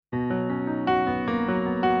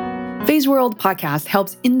Phase World Podcast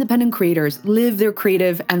helps independent creators live their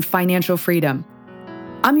creative and financial freedom.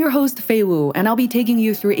 I'm your host, Fei Wu, and I'll be taking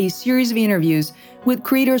you through a series of interviews with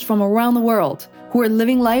creators from around the world who are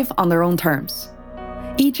living life on their own terms.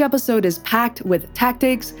 Each episode is packed with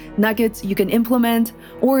tactics, nuggets you can implement,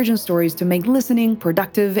 origin stories to make listening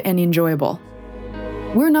productive and enjoyable.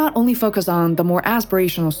 We're not only focused on the more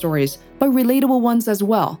aspirational stories, but relatable ones as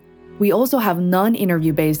well. We also have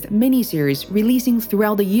non-interview-based mini-series releasing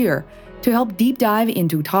throughout the year to help deep dive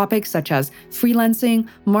into topics such as freelancing,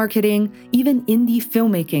 marketing, even indie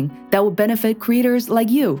filmmaking that will benefit creators like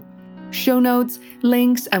you. Show notes,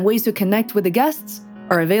 links, and ways to connect with the guests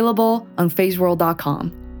are available on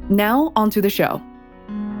phaseworld.com. Now, onto the show.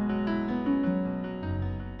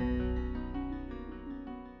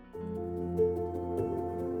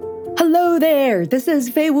 Hello there, this is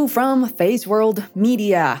Fei Wu from Phase World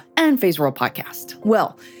Media and Phase World Podcast.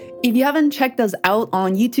 Well, if you haven't checked us out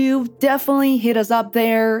on YouTube, definitely hit us up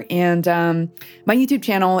there. And my YouTube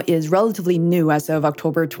channel is relatively new as of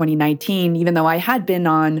October 2019, even though I had been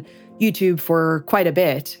on YouTube for quite a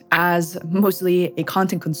bit as mostly a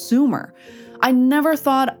content consumer. I never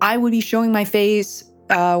thought I would be showing my face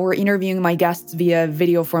or interviewing my guests via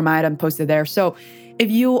video format and posted there. So if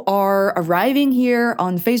you are arriving here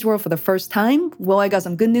on Phase World for the first time, well, I got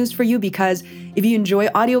some good news for you, because if you enjoy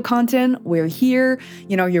audio content, we're here.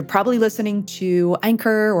 You know, you're probably listening to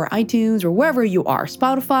Anchor or iTunes or wherever you are,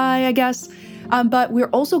 Spotify, I guess. But we're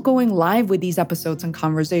also going live with these episodes and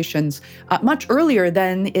conversations much earlier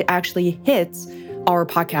than it actually hits our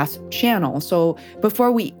podcast channel. So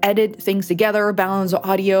before we edit things together, balance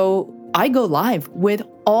audio, I go live with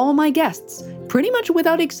all my guests, pretty much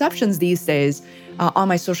without exceptions these days, on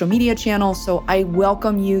my social media channel. So I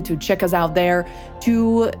welcome you to check us out there,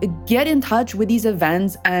 to get in touch with these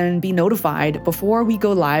events and be notified before we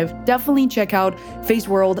go live. Definitely check out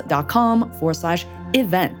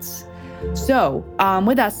phaseworld.com/events. So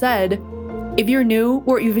with that said, if you're new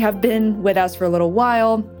or if you have been with us for a little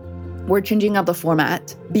while, we're changing up the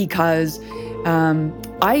format because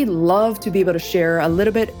I love to be able to share a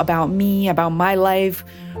little bit about me, about my life,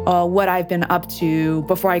 what I've been up to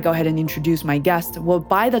before I go ahead and introduce my guest. Well,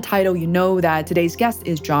 by the title, you know that today's guest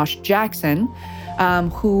is Josh Jackson,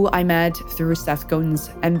 who I met through Seth Godin's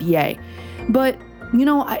MBA. But, you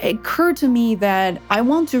know, it occurred to me that I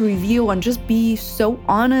want to reveal and just be so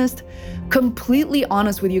honest, completely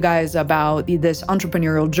honest with you guys about this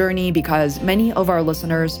entrepreneurial journey, because many of our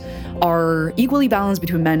listeners are equally balanced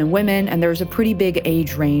between men and women, and there's a pretty big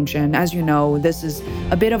age range. And as you know, this is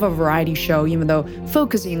a bit of a variety show, even though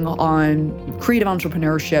focusing on creative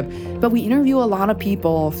entrepreneurship. But we interview a lot of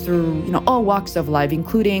people through, you know, all walks of life,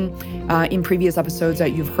 including in previous episodes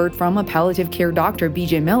that you've heard from a palliative care doctor,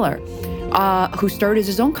 BJ Miller, who started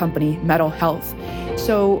his own company, Metal Health.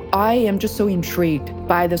 So I am just so intrigued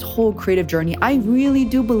by this whole creative journey. I really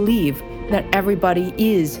do believe that everybody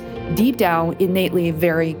is deep down innately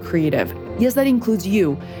very creative. Yes, that includes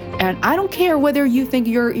you. And I don't care whether you think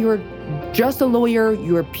you're just a lawyer,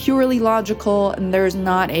 you're purely logical, and there's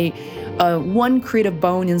not a one creative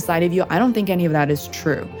bone inside of you. I don't think any of that is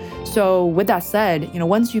true. So with that said, you know,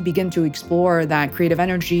 once you begin to explore that creative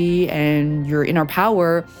energy and your inner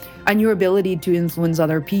power and your ability to influence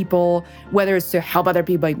other people, whether it's to help other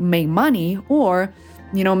people make money or,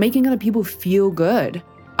 you know, making other people feel good,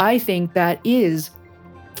 I think that is,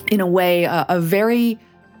 in a way, a very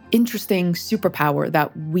interesting superpower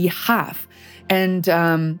that we have. And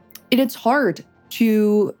it's hard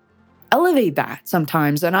to elevate that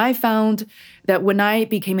sometimes. And I found that when I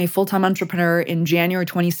became a full-time entrepreneur in January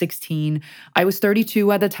 2016, I was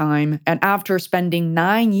 32 at the time. And after spending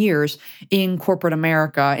 9 years in corporate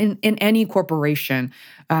America, in any corporation,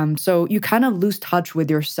 so you kind of lose touch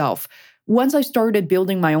with yourself. Once I started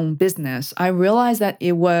building my own business, I realized that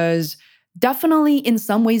it was definitely in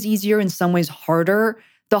some ways easier, in some ways harder.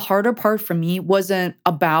 The harder part for me wasn't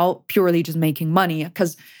about purely just making money,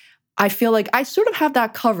 because I feel like I sort of have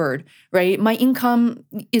that covered, right? My income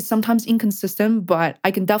is sometimes inconsistent, but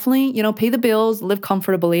I can definitely, you know, pay the bills, live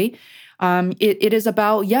comfortably. It is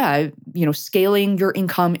about, scaling your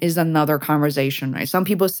income is another conversation, right? Some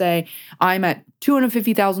people say, I'm at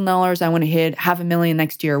 $250,000, I want to hit $500,000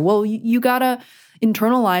 next year. Well, you gotta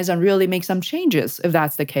internalize and really make some changes if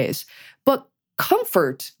that's the case. But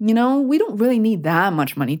comfort, we don't really need that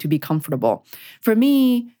much money to be comfortable. For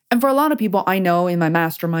me, and for a lot of people I know in my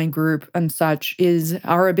mastermind group and such, is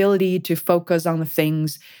our ability to focus on the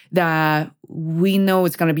things that we know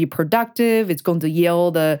it's going to be productive, it's going to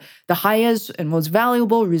yield the highest and most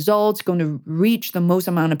valuable results, going to reach the most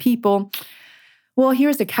amount of people. Well,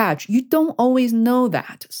 here's the catch. You don't always know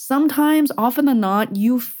that. Sometimes, often than not,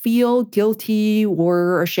 you feel guilty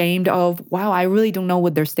or ashamed of, wow, I really don't know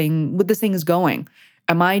what this thing is going.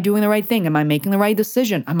 Am I doing the right thing? Am I making the right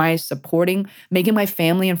decision? Am I supporting, making my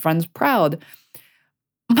family and friends proud?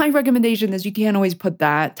 My recommendation is you can't always put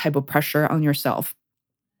that type of pressure on yourself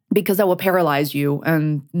because that will paralyze you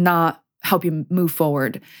and not help you move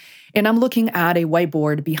forward. And I'm looking at a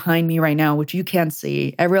whiteboard behind me right now, which you can't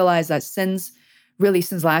see. I realize that since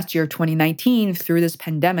last year, 2019, through this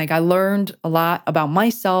pandemic, I learned a lot about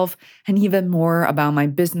myself and even more about my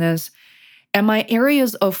business. And my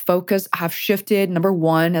areas of focus have shifted. Number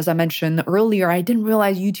one, as I mentioned earlier, I didn't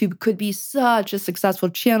realize YouTube could be such a successful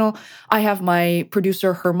channel. I have my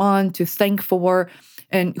producer, Herman, to thank for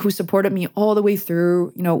and who supported me all the way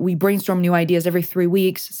through. We brainstorm new ideas every 3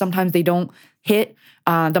 weeks. Sometimes they don't hit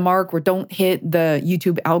the mark or don't hit the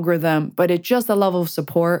YouTube algorithm, but it's just a level of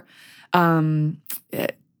support.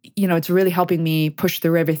 It's really helping me push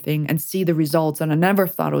through everything and see the results. And I never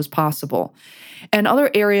thought it was possible. And other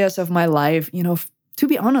areas of my life, to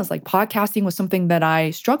be honest, like podcasting was something that I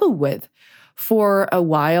struggled with for a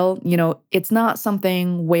while. It's not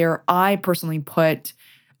something where I personally put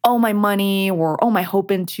all my money or all my hope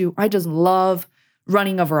into. I just love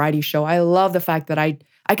running a variety show. I love the fact that I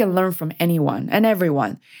can learn from anyone and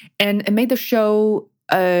everyone. And it made the show,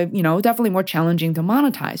 definitely more challenging to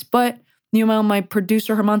monetize. But, my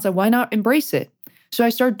producer, Herman, said, why not embrace it? So I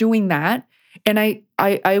started doing that. And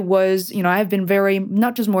I was, I've been very,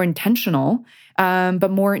 not just more intentional, but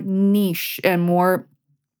more niche and more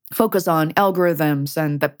focused on algorithms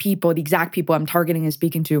and the exact people I'm targeting and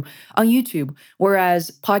speaking to on YouTube.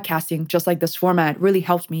 Whereas podcasting, just like this format, really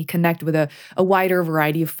helps me connect with a wider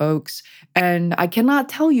variety of folks. And I cannot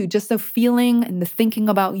tell you just the feeling and the thinking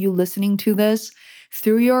about you listening to this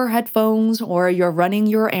through your headphones, or you're running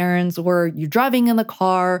your errands, or you're driving in the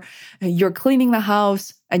car, you're cleaning the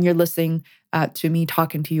house, and you're listening to me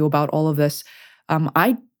talking to you about all of this.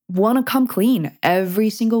 I want to come clean every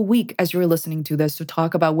single week as you're listening to this to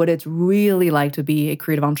talk about what it's really like to be a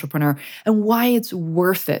creative entrepreneur and why it's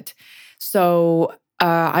worth it. So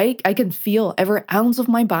I can feel every ounce of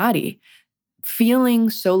my body feeling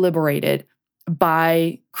so liberated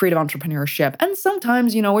by creative entrepreneurship. And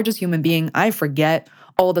sometimes, we're just human beings. I forget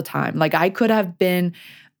all the time. Like I could have been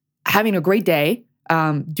having a great day,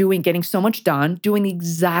 getting so much done, doing the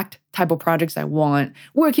exact type of projects I want,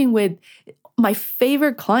 working with my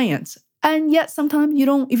favorite clients. And yet sometimes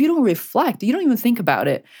if you don't reflect, you don't even think about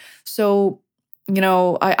it. So,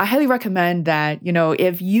 I highly recommend that,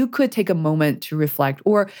 if you could take a moment to reflect,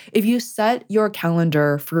 or if you set your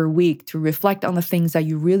calendar for a week to reflect on the things that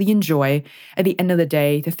you really enjoy at the end of the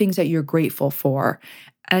day, the things that you're grateful for,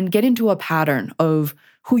 and get into a pattern of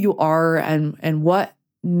who you are and what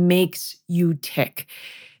makes you tick.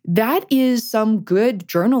 That is some good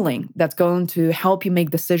journaling that's going to help you make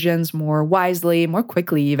decisions more wisely, more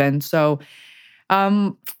quickly even. So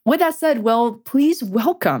with that said, well, please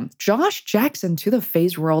welcome Josh Jackson to the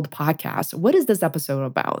Phase World podcast. What is this episode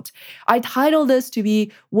about? I titled this to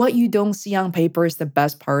be What You Don't See on Paper is the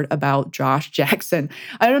Best Part About Josh Jackson.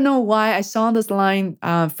 I don't know why I saw this line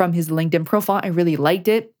from his LinkedIn profile. I really liked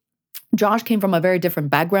it. Josh came from a very different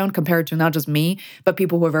background compared to not just me, but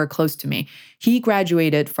people who are very close to me. He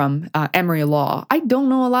graduated from Emory Law. I don't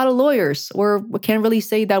know a lot of lawyers, or can't really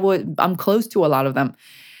say that I'm close to a lot of them.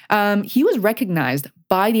 He was recognized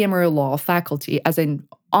by the Emory Law faculty as an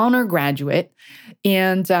honor graduate,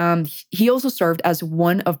 and he also served as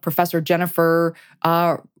one of Professor Jennifer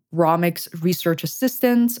Romick's research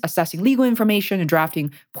assistants, assessing legal information and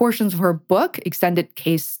drafting portions of her book, Extended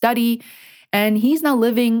Case Study. And he's now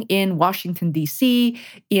living in Washington, D.C.,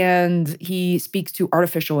 and he speaks to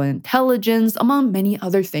artificial intelligence, among many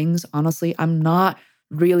other things. Honestly, I'm not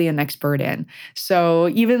really an expert in. So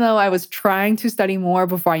even though I was trying to study more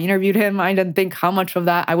before I interviewed him, I didn't think how much of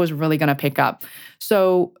that I was really going to pick up.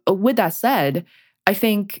 So with that said, I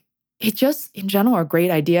think it's just, in general, a great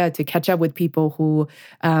idea to catch up with people who,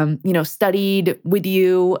 studied with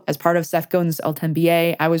you as part of Seth Godin's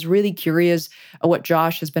L10BA. I was really curious what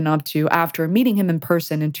Josh has been up to after meeting him in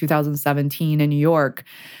person in 2017 in New York.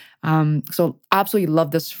 So absolutely love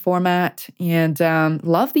this format, and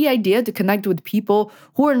love the idea to connect with people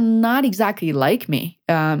who are not exactly like me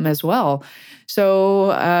as well.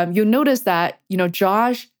 So you'll notice that,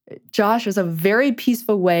 Josh has a very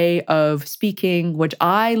peaceful way of speaking, which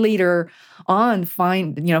I later on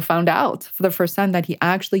found out for the first time that he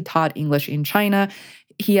actually taught English in China.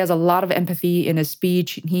 He has a lot of empathy in his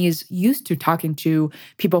speech. He's used to talking to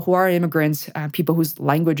people who are immigrants, people whose first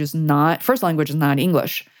language is not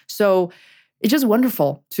English. So it's just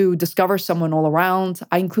wonderful to discover someone all around.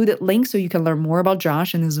 I included links so you can learn more about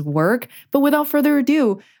Josh and his work. But without further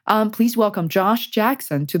ado, please welcome Josh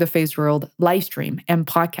Jackson to the FaZe live stream and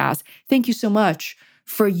podcast. Thank you so much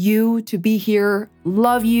for you to be here.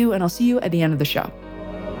 Love you, and I'll see you at the end of the show.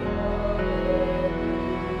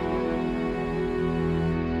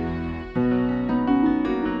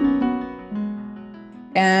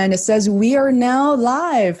 And it says we are now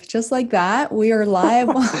live, just like that. We are live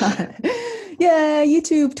on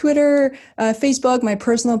YouTube, Twitter, Facebook, my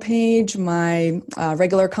personal page, my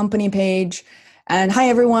regular company page. And hi,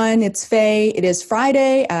 everyone. It's Faye. It is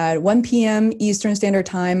Friday at 1 p.m. Eastern Standard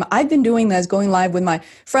Time. I've been doing this, going live with my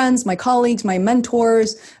friends, my colleagues, my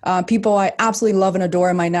mentors, people I absolutely love and adore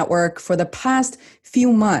in my network for the past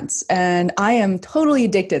few months. And I am totally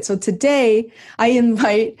addicted. So today I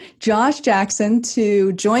invite Josh Jackson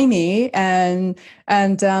to join me. And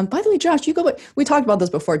by the way, Josh, we talked about this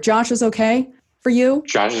before. Josh is okay for you?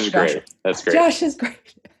 Josh is great. That's great. Josh is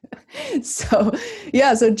great. So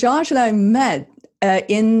Josh and I met at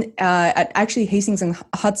actually Hastings and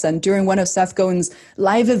Hudson during one of Seth Godin's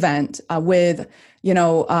live event with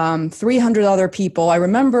 300 other people. I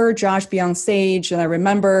remember Josh being on stage, and I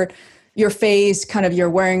remember your face, you're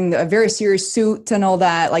wearing a very serious suit and all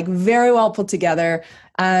that, like very well put together.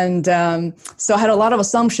 And so I had a lot of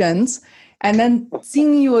assumptions. And then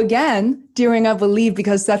seeing you again during, I believe,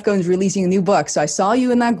 because Seth Godin's releasing a new book. So I saw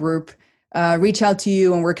you in that group, reach out to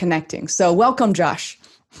you, and we're connecting. So welcome, Josh.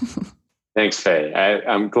 Thanks, Faye.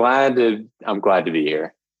 I'm glad to be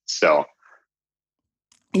here. So,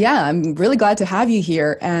 yeah, I'm really glad to have you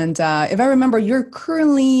here. And if I remember, you're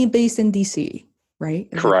currently based in DC, right?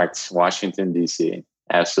 Correct, Washington DC.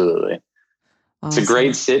 Absolutely. Awesome. It's a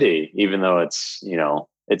great city, even though it's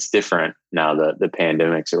different now that the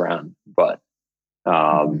pandemic's around. But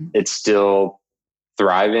it's still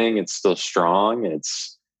thriving. It's still strong.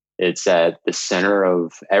 It's at the center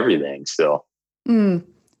of everything still.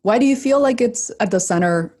 Why do you feel like it's at the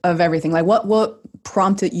center of everything? Like what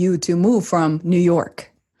prompted you to move from New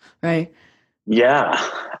York, right? Yeah.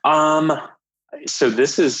 So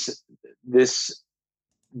this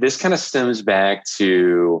kind of stems back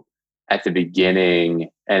to at the beginning.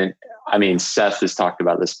 And I mean, Seth has talked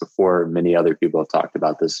about this before. Many other people have talked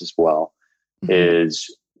about this as well,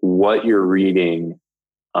 is what you're reading.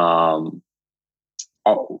 Why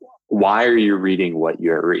are you reading what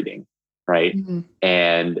you're reading? Right. Mm-hmm.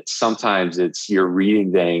 And sometimes you're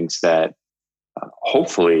reading things that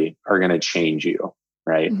hopefully are going to change you.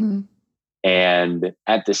 Right. Mm-hmm. And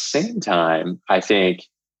at the same time, I think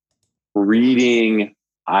reading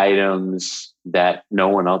items that no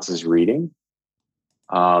one else is reading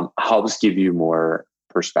helps give you more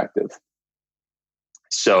perspective.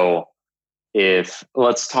 So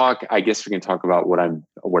let's talk, I guess we can talk about what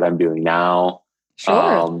I'm doing now.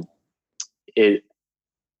 Sure.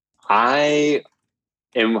 I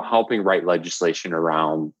am helping write legislation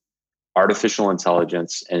around artificial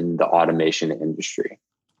intelligence in the automation industry.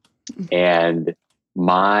 And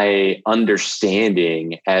my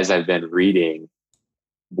understanding, as I've been reading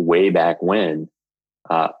way back when,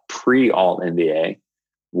 pre-alt MBA,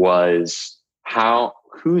 was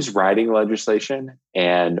who's writing legislation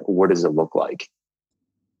and what does it look like?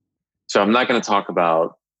 So I'm not going to talk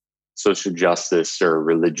about social justice or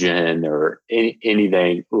religion or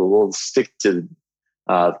anything. We'll stick to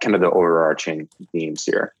kind of the overarching themes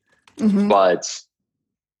here. Mm-hmm. But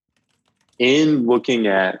in looking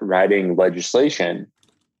at writing legislation,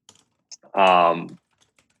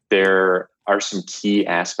 there are some key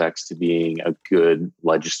aspects to being a good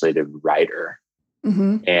legislative writer.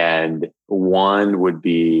 Mm-hmm. And one would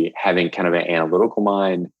be having kind of an analytical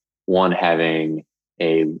mind, one having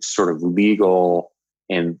a sort of legal,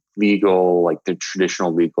 like the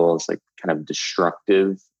traditional legal is like kind of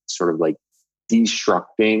destructive, sort of like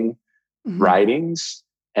destructing writings.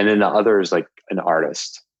 And then the other is like an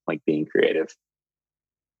artist, like being creative.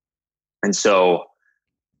 And so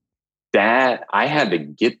that I had to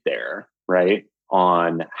get there, right,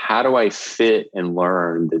 on how do I fit and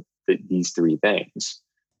learn these three things.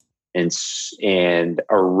 And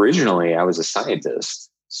originally I was a scientist,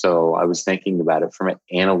 so I was thinking about it from an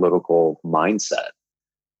analytical mindset.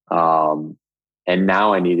 And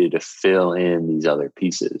now I needed to fill in these other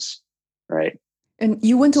pieces, right? And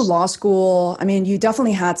you went to law school. I mean, you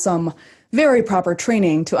definitely had some very proper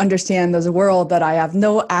training to understand there's a world that I have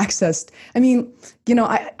no access. I mean,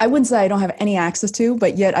 I wouldn't say I don't have any access to,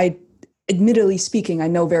 but yet admittedly speaking, I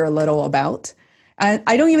know very little about. And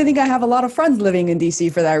I don't even think I have a lot of friends living in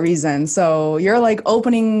DC for that reason. So you're like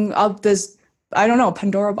opening up this, I don't know,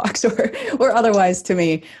 Pandora box or otherwise to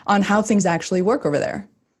me on how things actually work over there.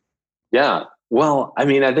 Yeah. Well, I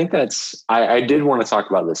mean, I think I did want to talk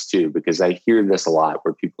about this too, because I hear this a lot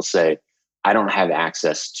where people say, I don't have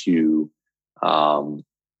access to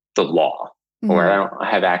the law, or I don't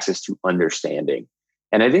have access to understanding.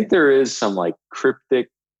 And I think there is some like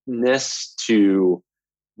crypticness to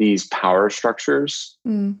these power structures.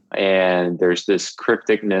 And there's this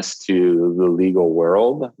crypticness to the legal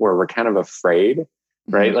world where we're kind of afraid,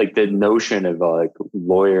 right? Like the notion of like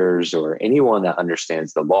lawyers or anyone that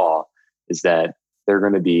understands the law is that they're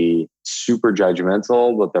going to be super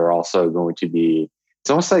judgmental, but they're also going to be, it's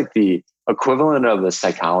almost like the equivalent of a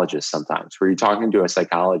psychologist sometimes, where you're talking to a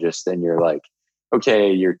psychologist and you're like,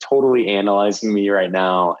 okay, you're totally analyzing me right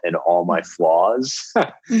now and all my flaws.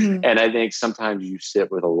 And I think sometimes you sit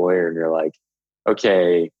with a lawyer and you're like,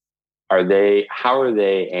 okay, how are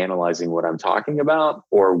they analyzing what I'm talking about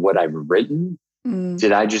or what I've written?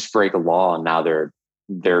 Did I just break a law and now they're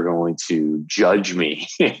going to judge me?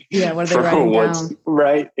 Yeah, what are they writing down?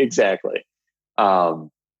 Right, exactly. So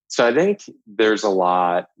I think there's a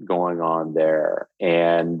lot going on there.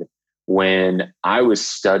 And when I was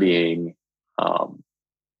studying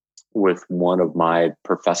with one of my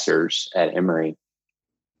professors at Emory,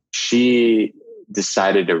 she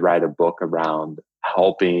decided to write a book around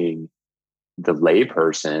helping the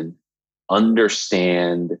layperson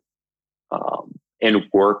understand and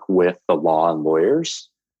work with the law and lawyers.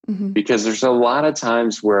 Because there's a lot of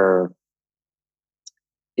times where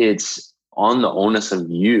it's on the onus of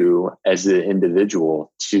you as the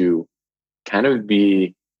individual to kind of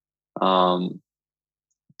be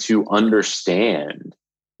to understand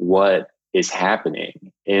what is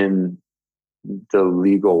happening in the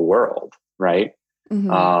legal world, right?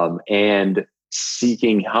 And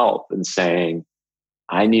seeking help and saying,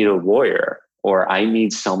 I need a lawyer, or I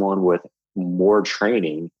need someone with more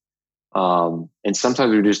training. And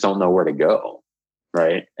sometimes we just don't know where to go,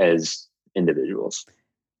 right? As individuals.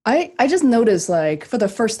 I just noticed, like, for the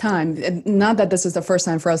first time, not that this is the first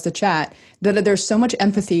time for us to chat, that there's so much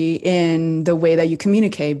empathy in the way that you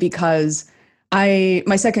communicate. Because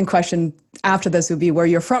my second question after this would be where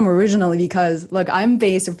you're from originally, because look, I'm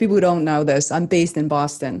based, for people who don't know this, I'm based in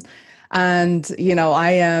Boston. And, you know,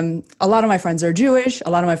 a lot of my friends are Jewish. A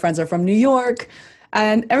lot of my friends are from New York.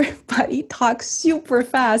 And everybody talks super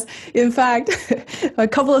fast. In fact, a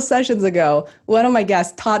couple of sessions ago, one of my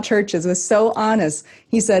guests, Todd Churches, was so honest.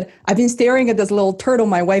 He said, I've been staring at this little turtle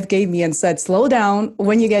my wife gave me and said, slow down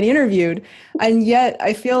when you get interviewed. And yet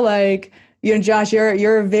I feel like, you know, Josh, you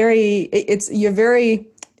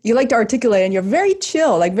like to articulate, and you're very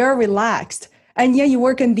chill, like very relaxed. And yet you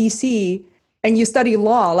work in DC and you study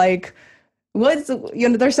law. Like,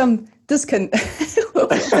 there's some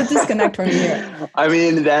what's a disconnect from here? I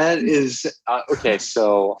mean, that is okay.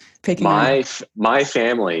 So my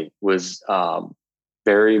family was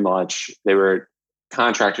very much, they were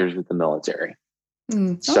contractors with the military.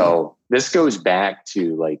 So this goes back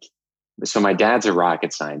to like, so my dad's a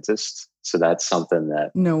rocket scientist. So that's something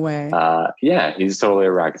that, no way. Yeah, he's totally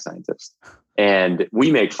a rocket scientist. And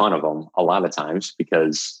we make fun of him a lot of times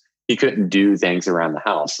because he couldn't do things around the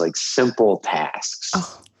house, like simple tasks,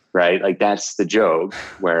 right? Like that's the joke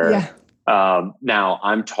where now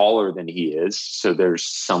I'm taller than he is. So there's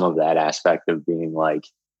some of that aspect of being like,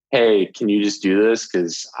 hey, can you just do this?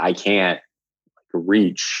 Because I can't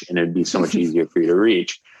reach and it'd be so much easier for you to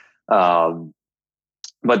reach.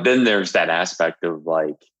 But then there's that aspect of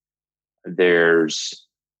like, there's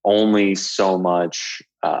only so much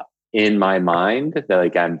in my mind that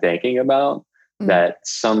like I'm thinking about that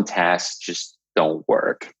some tasks just don't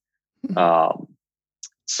work.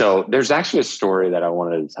 So there's actually a story that I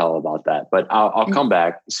wanted to tell about that, but I'll come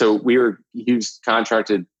back. So he was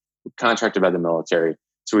contracted by the military.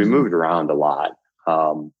 So we moved around a lot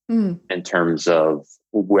in terms of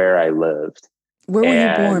where I lived. Where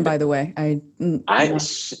were you born, by the way?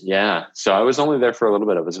 Yeah. So I was only there for a little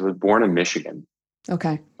bit. I was born in Michigan.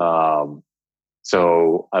 Okay.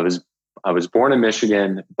 So I was born in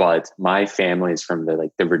Michigan, but my family is from the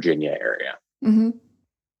Virginia area,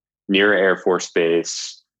 near Air Force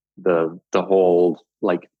Base, the whole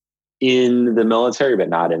like in the military, but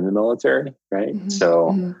not in the military. Right.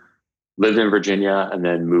 So lived in Virginia and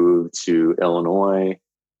then moved to Illinois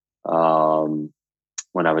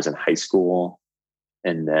when I was in high school,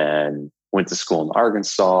 and then went to school in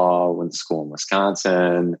Arkansas, went to school in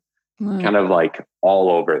Wisconsin, kind of like all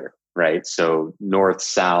over. Right. So north,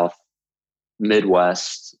 south,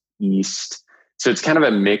 Midwest, East. So it's kind of a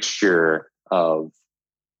mixture of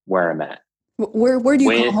where I'm at. Where do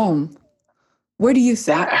you call home? Where do you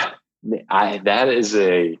think? I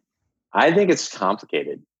think it's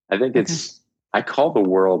complicated. I think I call the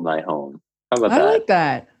world my home. How about that? I like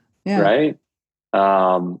that. Yeah. Right?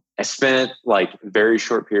 I spent like a very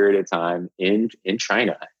short period of time in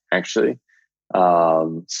China, actually.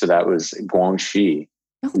 So that was Guangxi,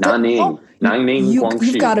 Nanning, You've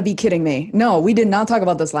Guangxi. got to be kidding me. No, we did not talk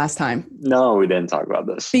about this last time. No, we didn't talk about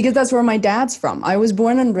this. Because that's where my dad's from. I was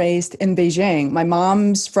born and raised in Beijing. My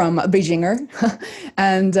mom's from Beijinger.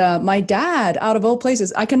 And my dad, out of all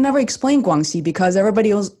places, I can never explain Guangxi because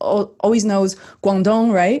everybody always knows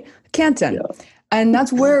Guangdong, right? Canton. Yeah. And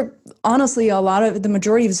that's where, honestly, a lot of the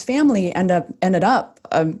majority of his family ended up.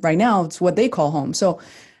 Right now, it's what they call home. So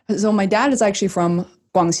my dad is actually from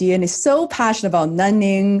Guangxi and is so passionate about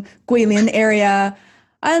Nanning, Guilin area.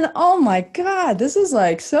 And oh my God, this is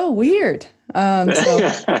like so weird.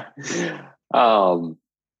 Yeah.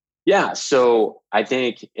 So I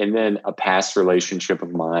think, and then a past relationship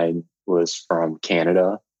of mine was from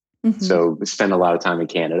Canada. Mm-hmm. So we spent a lot of time in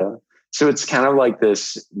Canada. So it's kind of like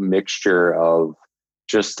this mixture of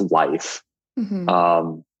just life.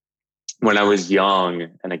 Mm-hmm. When I was young,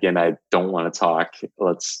 and again, I don't want to talk.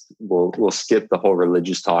 We'll skip the whole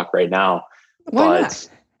religious talk right now. Why not?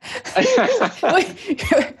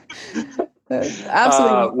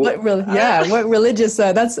 Absolutely. What religious?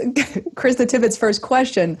 That's Krista Tippett's first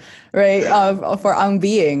question, right? For On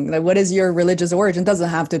Being, like, what is your religious origin? It doesn't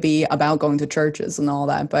have to be about going to churches and all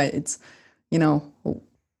that, but it's, I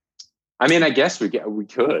mean, I guess we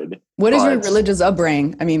could. What is your religious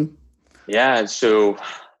upbringing? I mean, yeah, so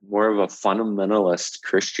more of a fundamentalist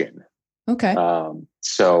Christian. Okay.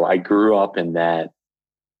 So I grew up in that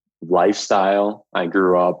lifestyle. I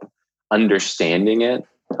grew up understanding it.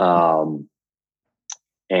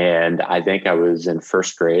 And I think I was in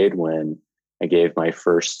first grade when I gave my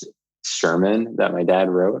first sermon that my dad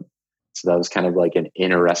wrote. So that was kind of like an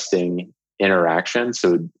interesting interaction.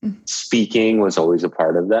 So speaking was always a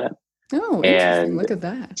part of that. Oh, interesting. Look at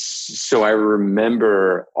that. So I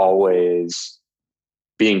remember always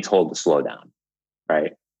being told to slow down,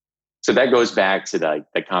 right? So that goes back to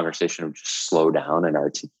the conversation of just slow down and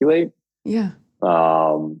articulate. Yeah.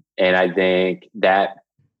 And I think that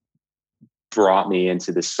brought me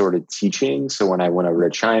into this sort of teaching. So when I went over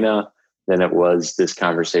to China, then it was this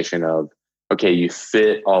conversation of, okay, you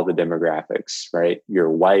fit all the demographics, right?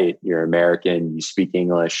 You're white, you're American, you speak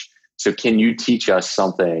English. So can you teach us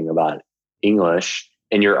something about English?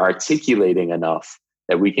 And you're articulating enough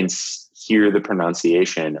that we can hear the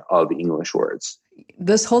pronunciation of English words.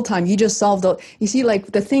 This whole time you just solved you see, like,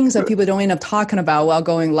 the things that people don't end up talking about while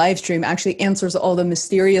going live stream actually answers all the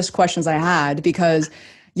mysterious questions I had, because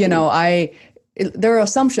there are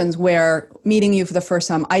assumptions where meeting you for the first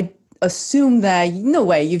time, I assume that no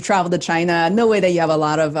way you've traveled to China, no way that you have a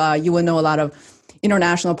lot of you would know a lot of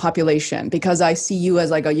international population, because I see you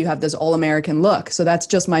as you have this all-American look. So that's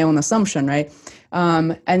just my own assumption, right?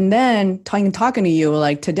 And then talking to you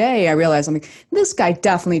like today, I realized this guy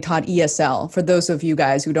definitely taught ESL. For those of you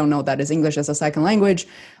guys who don't know that is English as a second language,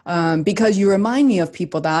 because you remind me of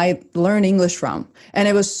people that I learned English from. And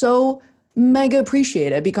it was so mega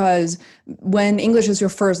appreciated, because when English is your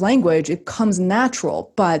first language, it comes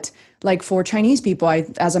natural. But like for Chinese people,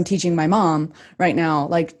 as I'm teaching my mom right now,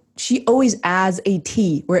 like, she always adds a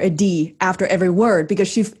T or a D after every word, because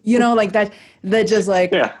she, that just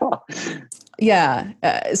like, yeah.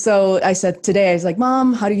 So I said today, I was like,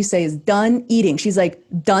 Mom, how do you say is done eating? She's like,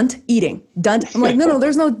 done eating, done. I'm like, no,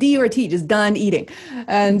 there's no D or T, just done eating.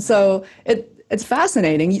 And so it's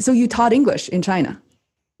fascinating. So you taught English in China?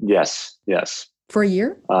 Yes. For a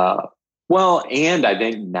year? Well, and I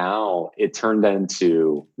think now it turned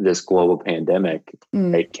into this global pandemic.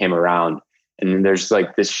 It came around. And then there's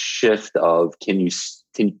like this shift of can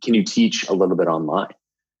you teach a little bit online,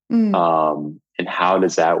 and how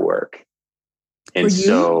does that work? And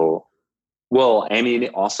so, well, I mean,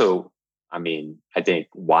 also, I think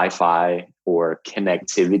Wi-Fi or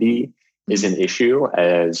connectivity is an issue,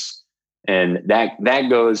 and that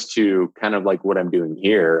goes to kind of like what I'm doing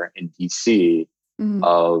here in DC,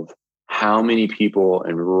 of how many people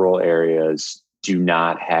in rural areas do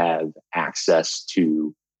not have access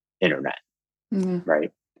to internet.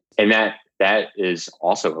 Right. And that is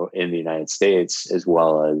also in the United States as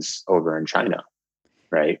well as over in China,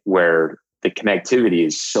 right? Where the connectivity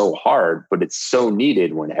is so hard, but it's so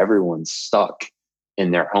needed when everyone's stuck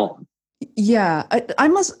in their home. Yeah. I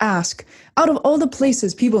must ask, out of all the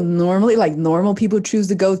places people normally, like normal people choose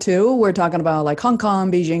to go to, we're talking about like Hong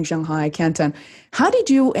Kong, Beijing, Shanghai, Canton. How did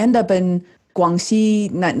you end up in Guangxi?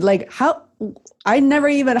 Like how do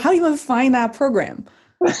you even find that program?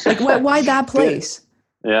 Like, why that place?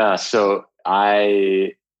 Yeah. So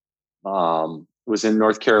I was in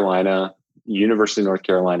North Carolina. University of North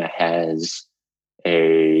Carolina has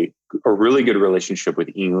a a really good relationship with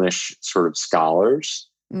English sort of scholars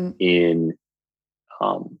in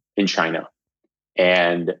China,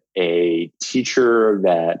 and a teacher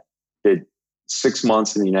that did 6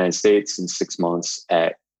 months in the United States and 6 months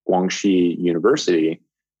at Guangxi University.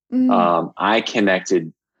 I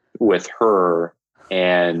connected with her,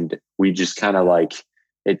 and we just kind of like,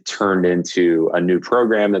 it turned into a new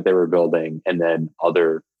program that they were building, and then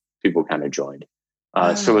other people kind of joined.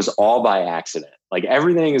 So it was all by accident. Like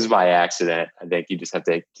everything is by accident. I think you just have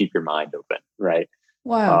to keep your mind open, right?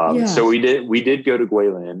 Wow. Yeah. So we did go to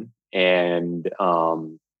Guilin, and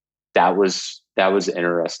that was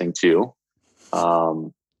interesting too.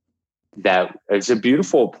 That it's a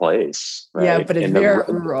beautiful place, right? Yeah, but it's very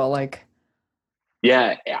rural. Like,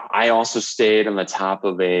 yeah, I also stayed on the top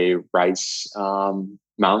of a rice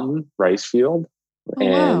rice field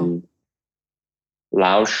in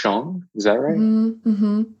Laosheng. Is that right?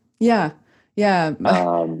 Mm-hmm. Yeah.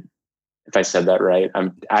 If I said that right,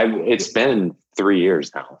 it's been 3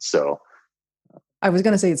 years now. So I was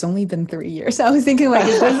gonna say it's only been 3 years. I was thinking like,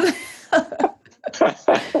 is this?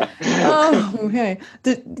 Oh, okay.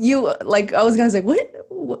 Did you like? I was gonna say,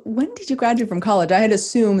 when did you graduate from college? I had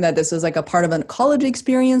assumed that this was like a part of a college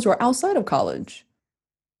experience or outside of college.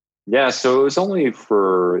 Yeah, so it was only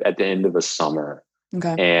at the end of a summer.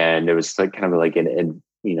 Okay. And it was like kind of like an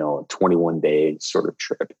 21-day sort of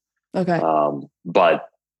trip. Okay. But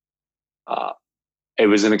it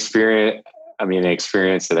was an experience. I mean, an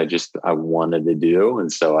experience that I wanted to do,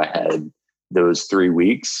 and so I had those 3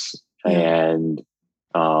 weeks and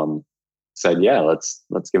said, "Yeah, let's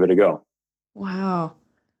give it a go." Wow.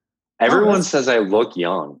 Everyone says I look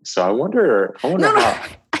young, so I wonder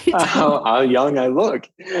how young I look.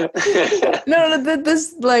 No,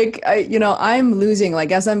 this like I'm losing,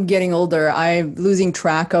 like as I'm getting older, I'm losing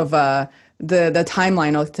track of the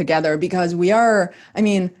timeline altogether, because we are. I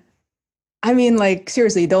mean, like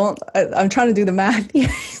seriously, I'm trying to do the math.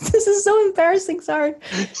 This is so embarrassing. Sorry,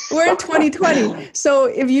 we're in 2020. So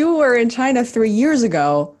if you were in China 3 years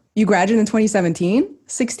ago, you graduated in 2017,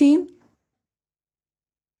 16.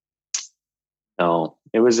 No,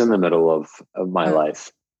 it was in the middle of my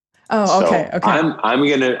life. Oh, okay. So I'm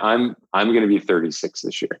gonna be 36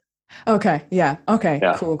 this year. Okay. Yeah. Okay.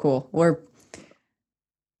 Yeah. Cool.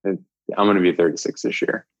 I'm gonna be 36 this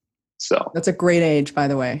year. So that's a great age, by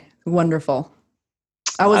the way. Wonderful.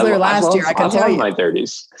 I was there last year. I can tell you. My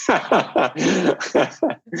 30s.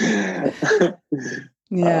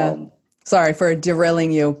 Yeah. Sorry for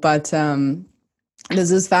derailing you, but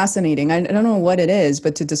this is fascinating. I don't know what it is,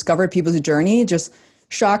 but to discover people's journey just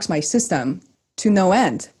shocks my system to no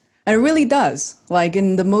end. And it really does, like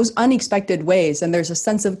in the most unexpected ways. And there's a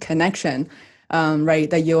sense of connection, right,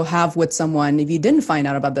 that you'll have with someone if you didn't find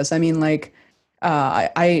out about this. I mean, like,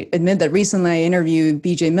 I admit that recently I interviewed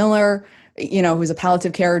BJ Miller, who's a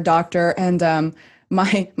palliative care doctor. And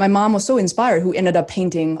my mom was so inspired, who ended up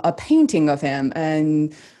painting a painting of him.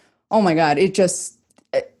 And oh my God, it's just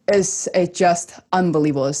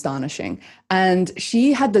unbelievable, astonishing. And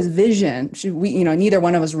she had this vision. Neither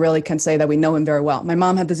one of us really can say that we know him very well. My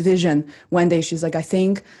mom had this vision one day. She's like, I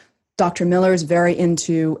think Dr. Miller is very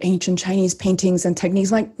into ancient Chinese paintings and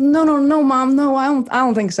techniques. Like, no, Mom, no, I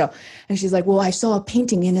don't think so. And she's like, well, I saw a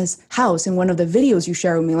painting in his house in one of the videos you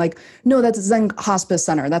shared with me. Like, no, that's Zen Hospice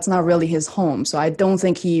Center. That's not really his home. So I don't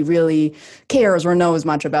think he really cares or knows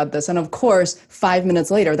much about this. And of course, 5 minutes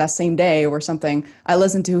later, that same day or something, I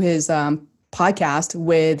listened to his podcast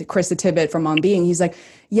with Krista Tippett from On Being. He's like,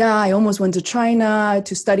 yeah, I almost went to China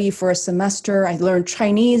to study for a semester. I learned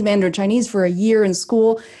Mandarin Chinese for a year in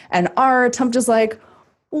school and art. I'm just like,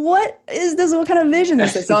 what is this? What kind of vision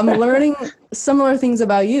is this? So I'm learning similar things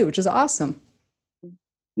about you, which is awesome.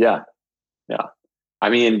 Yeah. I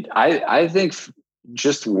mean, I think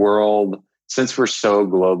just since we're so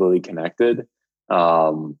globally connected,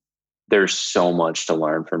 there's so much to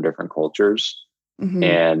learn from different cultures. Mm-hmm.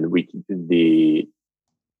 And the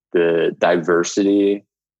diversity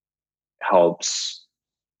helps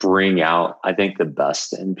bring out, I think, the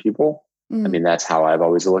best in people. I mean, that's how I've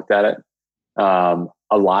always looked at it. A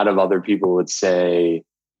lot of other people would say,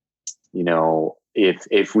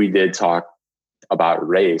 if we did talk about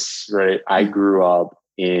race, right? I grew up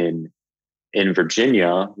in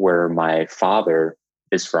Virginia, where my father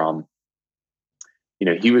is from.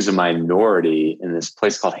 He was a minority in this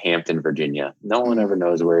place called Hampton, Virginia. No one ever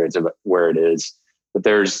knows where it is. But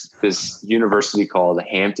there's this university called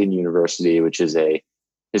Hampton University, which is a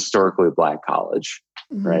historically Black college,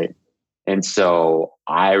 right? And so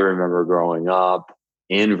I remember growing up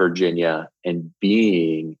in Virginia and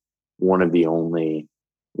being one of the only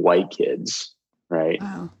white kids, right?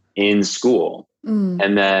 Wow. in school.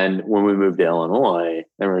 And then when we moved to Illinois,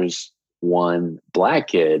 there was one Black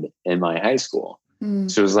kid in my high school.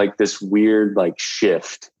 So it was like this weird like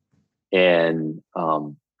shift in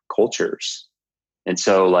cultures. And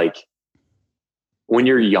so like when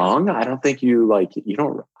you're young, I don't think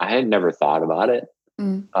I had never thought about it.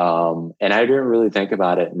 And I didn't really think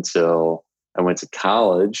about it until I went to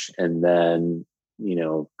college and then,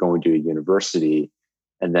 going to a university.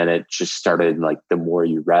 And then it just started like the more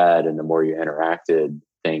you read and the more you interacted,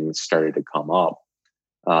 things started to come up.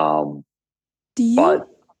 But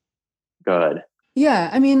good.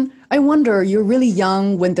 Yeah. I mean, I wonder, you're really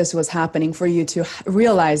young when this was happening for you to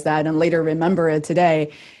realize that and later remember it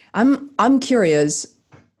today. I'm curious,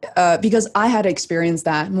 because I had experienced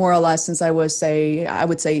that more or less since I would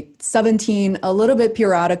say 17, a little bit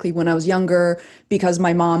periodically when I was younger, because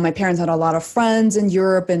my parents had a lot of friends in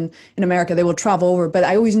Europe and in America. They would travel over, but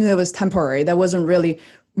I always knew that was temporary. That wasn't really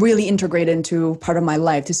integrated into part of my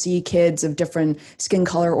life, to see kids of different skin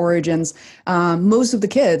color origins. Most of the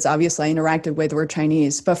kids, obviously, I interacted with were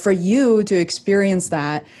Chinese. But for you to experience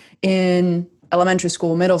that in elementary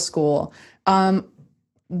school, middle school,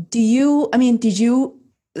 did you,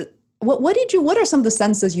 what are some of the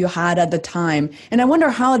senses you had at the time? And I wonder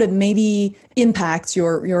how it maybe impacts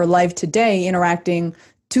your life today, interacting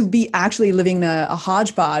to be actually living a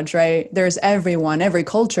hodgepodge, right? There's everyone, every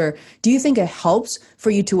culture. Do you think it helps for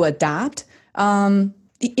you to adapt in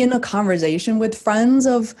a conversation with friends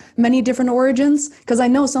of many different origins? Because I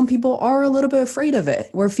know some people are a little bit afraid of it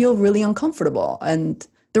or feel really uncomfortable, and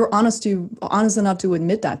they're honest enough to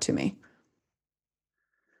admit that to me.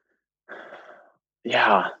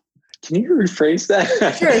 Yeah. Can you rephrase that?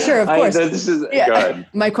 Sure, of course. This is good.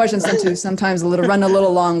 My questions tend to sometimes run a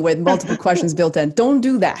little long with multiple questions built in. Don't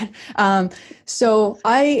do that. So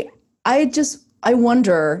I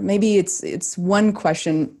wonder, maybe it's one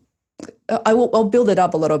question. I'll build it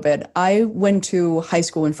up a little bit. I went to high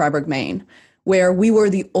school in Freiburg, Maine, where we were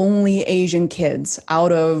the only Asian kids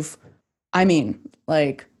out of,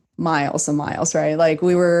 miles and miles, right? Like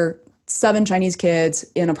we were 7 Chinese kids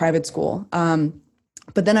in a private school.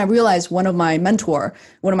 But then I realized one of my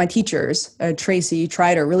teachers, Tracy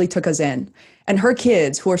Trider, really took us in. And her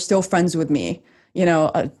kids, who are still friends with me,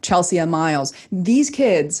 Chelsea and Miles, these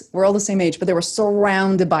kids were all the same age, but they were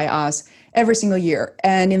surrounded by us every single year.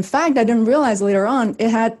 And in fact, I didn't realize later on, it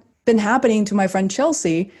had been happening to my friend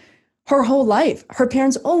Chelsea her whole life. Her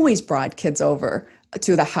parents always brought kids over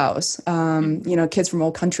to the house, kids from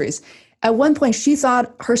all countries. At one point, she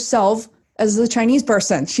thought herself as a Chinese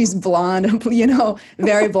person. She's blonde,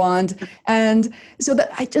 very blonde. And so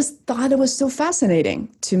that I just thought it was so fascinating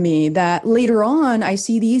to me that later on, I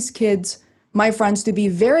see these kids, my friends, to be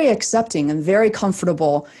very accepting and very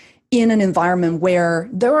comfortable in an environment where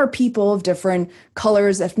there are people of different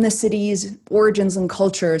colors, ethnicities, origins, and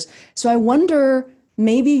cultures. So I wonder,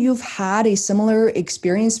 maybe you've had a similar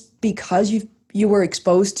experience because you were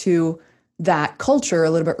exposed to that culture a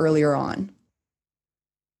little bit earlier on.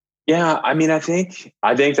 Yeah, I think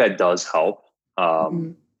that does help.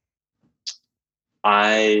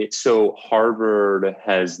 So Harvard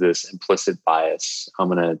has this implicit bias. I'm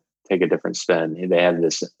going to take a different spin. They have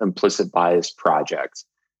this implicit bias project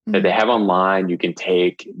that they have online. You can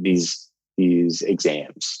take these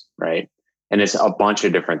exams, right? And it's a bunch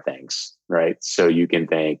of different things, right? So you can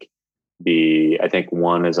think I think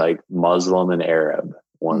one is like Muslim and Arab.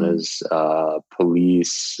 One is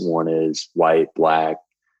police. One is white, black,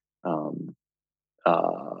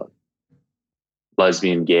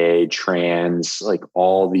 lesbian, gay, trans, like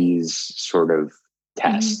all these sort of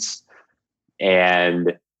tests.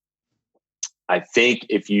 And I think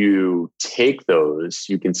if you take those,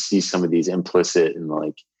 you can see some of these implicit and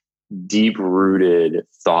like deep rooted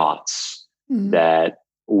thoughts that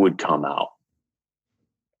would come out.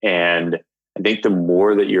 And I think the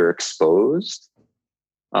more that you're exposed,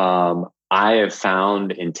 I have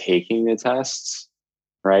found in taking the tests,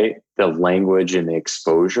 right, the language and the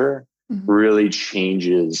exposure really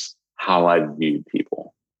changes how I view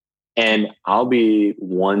people. And I'll be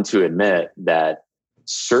one to admit that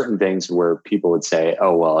certain things where people would say,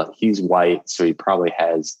 oh, well, he's white, so he probably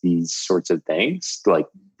has these sorts of things like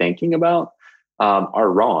thinking about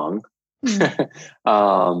are wrong,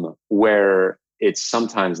 where it's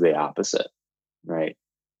sometimes the opposite, right?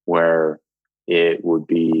 Where it would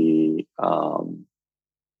be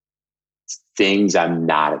things I'm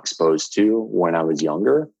not exposed to when I was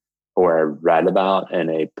younger or I read about in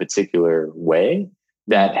a particular way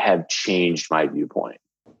that have changed my viewpoint.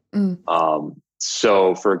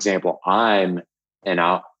 So, for example, I'm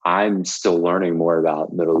still learning more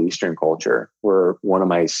about Middle Eastern culture, where one of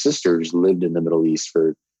my sisters lived in the Middle East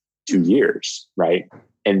for 2 years, right?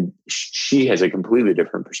 And she has a completely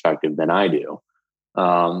different perspective than I do,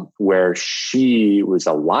 where she was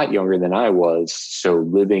a lot younger than I was. So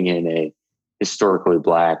living in a historically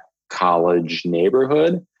Black college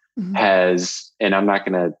neighborhood has, and I'm not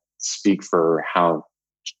going to speak for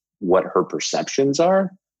what her perceptions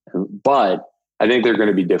are, but I think they're going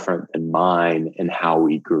to be different than mine and how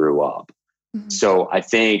we grew up. So I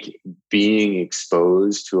think being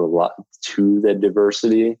exposed to the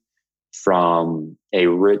diversity from a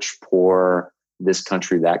rich, poor, this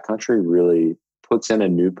country, that country, really puts in a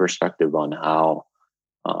new perspective on how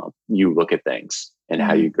you look at things and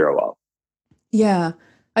how you grow up. Yeah.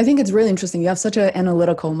 I think it's really interesting. You have such an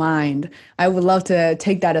analytical mind. I would love to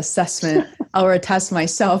take that assessment or a test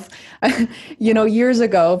myself. Years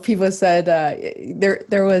ago, people said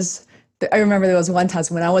I remember there was one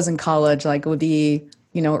test when I was in college, like it would be,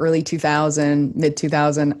 early 2000, mid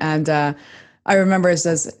 2000. And I remember it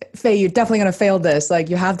says, Faye, you're definitely going to fail this. Like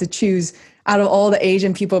you have to choose out of all the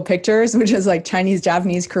Asian people pictures, which is like Chinese,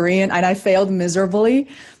 Japanese, Korean. And I failed miserably.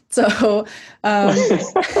 So that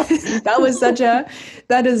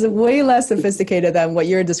is way less sophisticated than what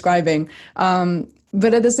you're describing.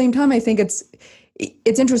 But at the same time, I think it's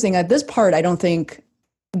interesting. At this part, I don't think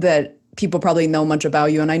that people probably know much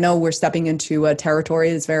about you. And I know we're stepping into a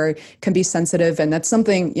territory that's can be sensitive. And that's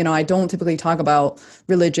something, I don't typically talk about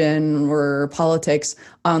religion or politics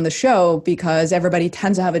on the show because everybody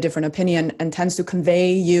tends to have a different opinion and tends to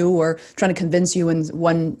convey you or trying to convince you in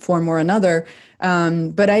one form or another.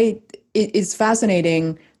 But it's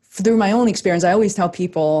fascinating through my own experience. I always tell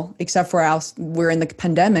people, except for us, we're in the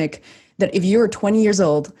pandemic, that if you're 20 years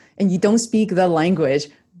old and you don't speak the language,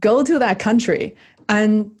 go to that country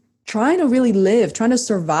and trying to really live, trying to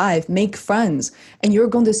survive, make friends. And you're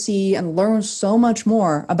going to see and learn so much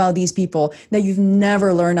more about these people that you've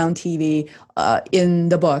never learned on TV, in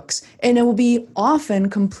the books. And it will be often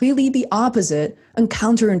completely the opposite and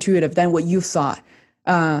counterintuitive than what you thought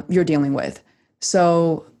you're dealing with.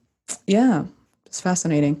 So, yeah, it's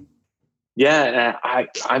fascinating. Yeah.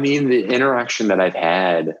 I mean, the interaction that I've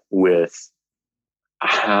had with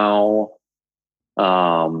how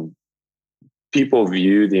people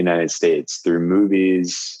view the United States through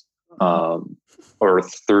movies or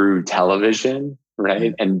through television,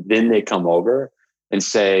 right? And then they come over and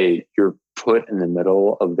say, you're put in the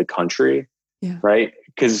middle of the country, right?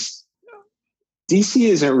 Because DC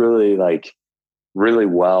isn't really really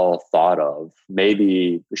well thought of.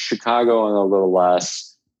 Maybe Chicago and a little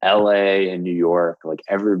less, LA and New York, like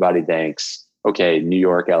everybody thinks, okay, New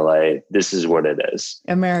York, LA, this is what it is.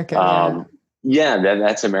 America.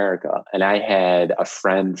 That's America. And I had a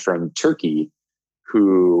friend from Turkey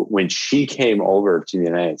who, when she came over to the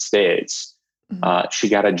United States, she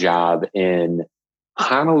got a job in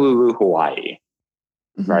Honolulu, Hawaii,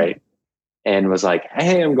 right? And was like,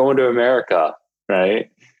 hey, I'm going to America,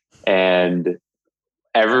 right? And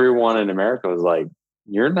everyone in America was like,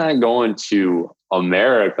 you're not going to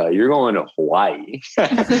America, you're going to Hawaii,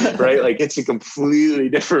 right? Like it's a completely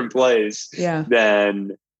different place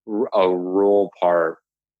than a rural part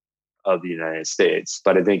of the United States.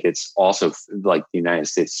 But I think it's also like the United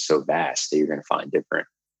States is so vast that you're going to find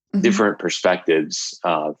different perspectives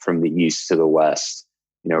from the east to the west,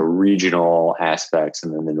 regional aspects,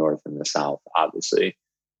 and then the north and the south, obviously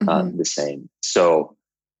the same. So,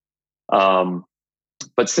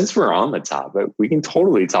 but since we're on the topic, we can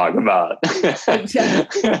totally talk about Go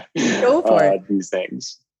for it. These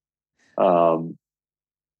things.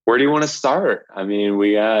 Where do you want to start? I mean,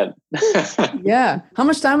 we got How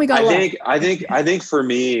much time we got left? I think for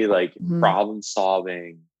me, like problem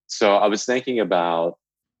solving. So I was thinking about,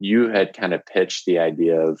 you had kind of pitched the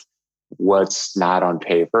idea of what's not on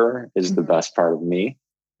paper is the best part of me.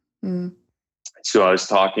 So I was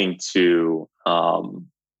talking to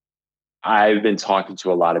I've been talking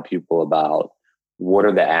to a lot of people about what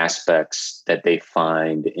are the aspects that they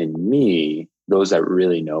find in me, those that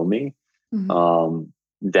really know me,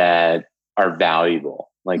 that are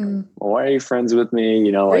valuable. Like, why are you friends with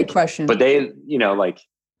me? Great question. But they,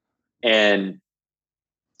 and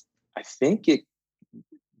I think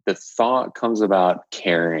the thought comes about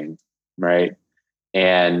caring, right?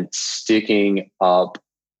 And sticking up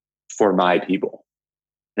for my people.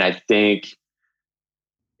 And I think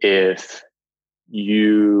if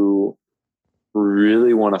you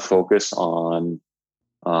really want to focus on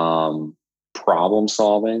problem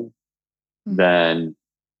solving, then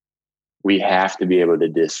we have to be able to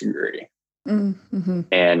disagree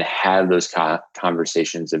and have those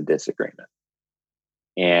conversations of disagreement.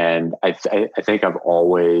 And I think I've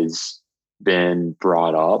always been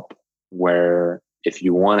brought up where if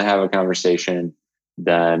you want to have a conversation,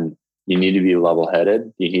 then you need to be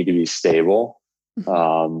level-headed. You need to be stable.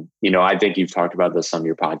 I think you've talked about this on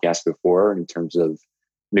your podcast before in terms of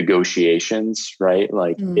negotiations, right?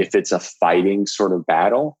 Like if it's a fighting sort of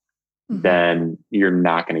battle, then you're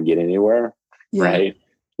not going to get anywhere, right?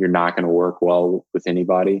 You're not going to work well with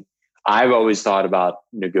anybody. I've always thought about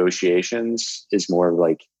negotiations as more of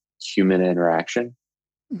like human interaction.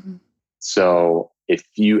 So if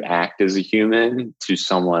you act as a human to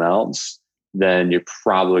someone else, then you're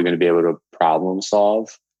probably going to be able to problem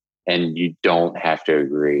solve, and you don't have to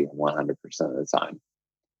agree 100% of the time.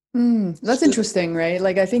 That's interesting, right?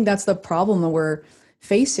 Like, I think that's the problem that we're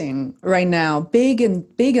facing right now, big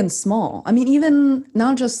and small. I mean, even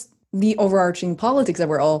not just the overarching politics that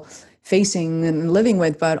we're all facing and living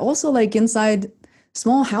with, but also like inside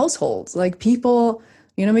small households, like people,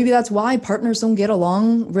 maybe that's why partners don't get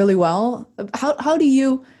along really well. How do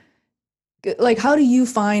you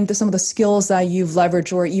find some of the skills that you've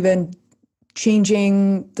leveraged, or even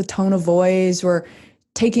changing the tone of voice, or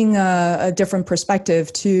taking a different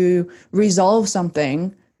perspective to resolve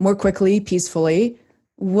something more quickly, peacefully?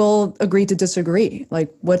 We'll agree to disagree.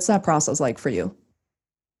 Like, what's that process like for you?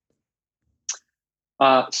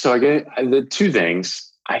 So I get the two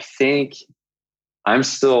things. I think I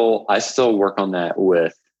still work on that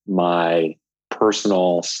with my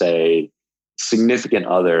personal, say, significant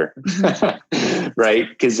other, right?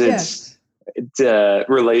 Because it's a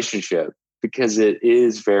relationship, because it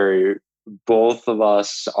is both of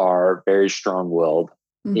us are very strong-willed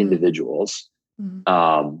individuals,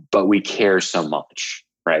 but we care so much,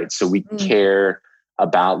 right? So we care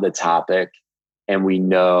about the topic, and we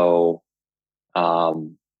know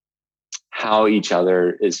how each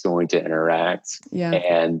other is going to interact.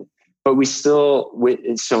 But we still,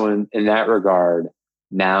 so in that regard,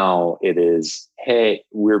 now it is, hey,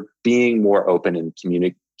 we're being more open and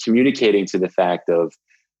communicating to the fact of,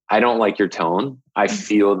 I don't like your tone. I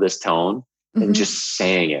feel this tone, and just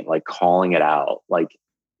saying it, like calling it out, like,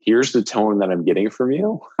 here's the tone that I'm getting from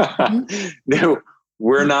you. No,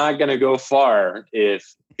 we're not going to go far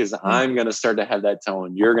because I'm going to start to have that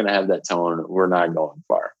tone. You're going to have that tone. We're not going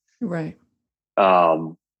far. Right.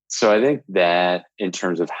 So I think that in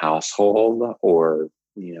terms of household or,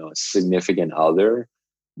 significant other,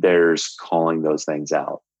 there's calling those things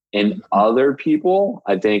out. And other people,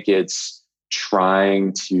 I think it's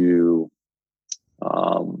trying to,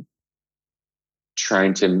 I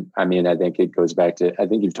think it goes back to, I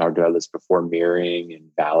think you've talked about this before, mirroring and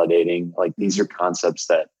validating. Like, these are concepts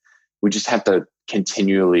that we just have to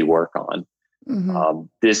continually work on.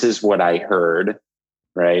 This is what I heard,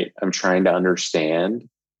 right? I'm trying to understand.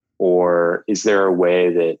 Or is there a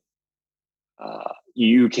way that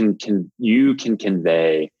you can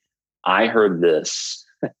convey, I heard this,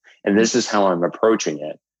 and this is how I'm approaching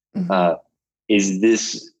it. Is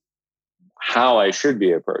this how I should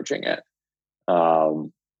be approaching it?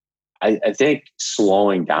 I think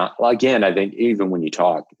slowing down, again, I think even when you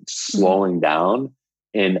talk, slowing down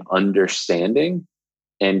and understanding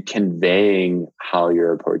and conveying how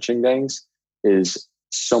you're approaching things is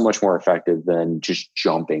so much more effective than just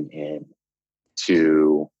jumping in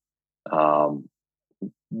to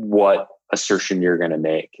what assertion you're going to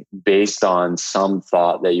make based on some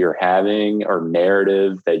thought that you're having or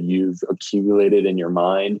narrative that you've accumulated in your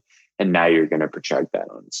mind. And now you're going to project that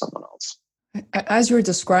on someone else. As you're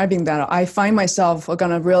describing that, I find myself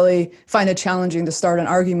going to really find it challenging to start an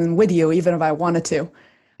argument with you, even if I wanted to.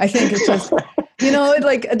 I think it's just,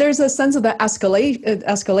 like there's a sense of the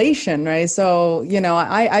escalation, right? So,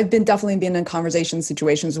 I've definitely been in conversation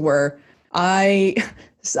situations where I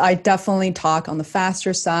definitely talk on the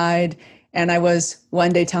faster side. And I was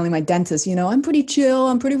one day telling my dentist, I'm pretty chill,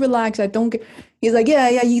 I'm pretty relaxed. He's like,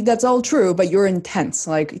 yeah, that's all true, but you're intense.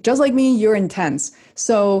 Like, just like me, you're intense.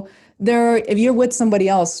 So if you're with somebody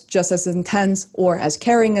else just as intense or as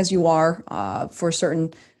caring as you are for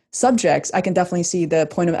certain subjects, I can definitely see the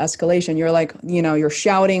point of escalation. You're like, you're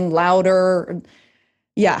shouting louder.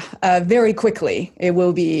 Yeah, very quickly it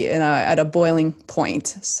will be at a boiling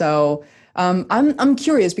point. So I'm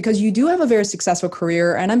curious, because you do have a very successful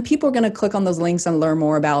career, and people are going to click on those links and learn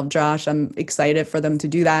more about Josh. I'm excited for them to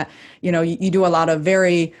do that. You do a lot of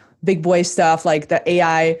very big boy stuff, like the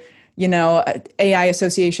AI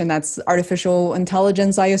association, that's artificial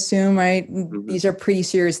intelligence, I assume, right? These are pretty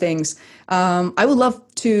serious things. I would love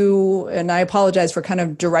to, and I apologize for kind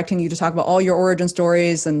of directing you to talk about all your origin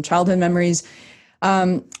stories and childhood memories.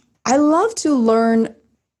 I love to learn,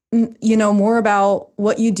 more about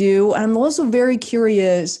what you do. And I'm also very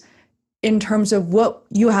curious in terms of what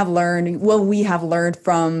you have learned, what we have learned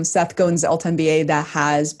from Seth Godin's Alt MBA that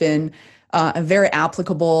has been very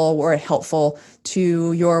applicable or helpful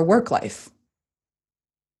to your work life?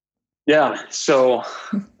 Yeah. So,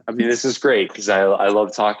 I mean, this is great because I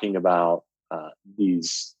love talking about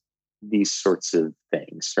these sorts of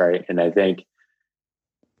things, right? And I think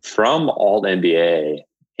from Alt MBA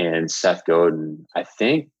and Seth Godin, I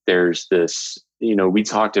think there's this, we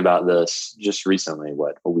talked about this just recently,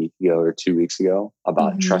 a week ago or 2 weeks ago,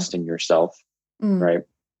 about trusting yourself, right?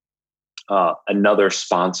 Another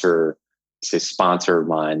sponsor of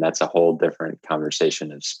mine, that's a whole different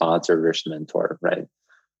conversation of sponsor versus mentor, right?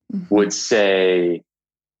 Would say,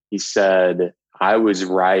 he said, we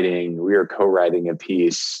were co-writing a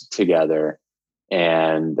piece together,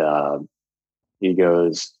 and he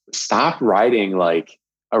goes, stop writing like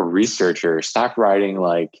a researcher, stop writing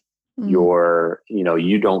like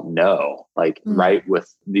you don't know, like write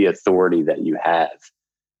with the authority that you have.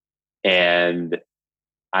 And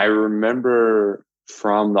I remember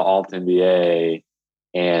from the Alt MBA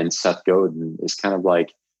and Seth Godin is kind of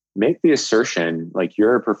like, make the assertion, like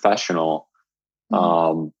you're a professional,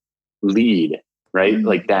 lead, right?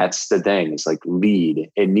 Like that's the thing, is like lead.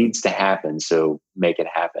 It needs to happen. So make it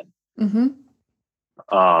happen.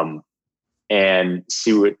 And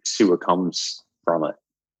see what comes from it.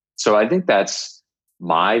 So I think that's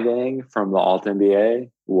my thing from the Alt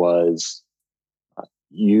MBA was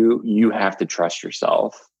you have to trust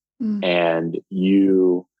yourself, and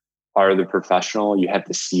you are the professional. You have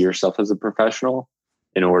to see yourself as a professional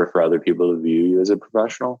in order for other people to view you as a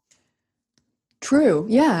professional. True.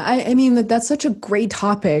 Yeah. I mean, that's such a great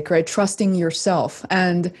topic, right? Trusting yourself.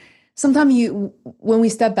 And sometimes when we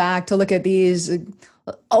step back to look at these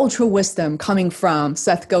ultra wisdom coming from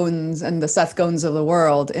Seth Godin's and the Seth Godin's of the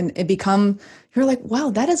world, and you're like, wow,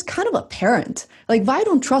 that is kind of apparent. Like, if I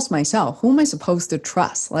don't trust myself, who am I supposed to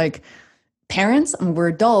trust? Like parents, I mean, we're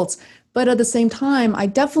adults. But at the same time, I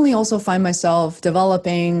definitely also find myself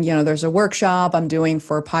developing, there's a workshop I'm doing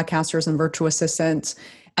for podcasters and virtual assistants,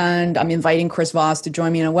 and I'm inviting Chris Voss to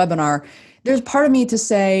join me in a webinar. There's part of me to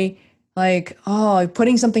say, like,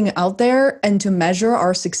 putting something out there and to measure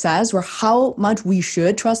our success or how much we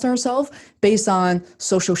should trust ourselves based on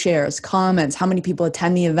social shares, comments, how many people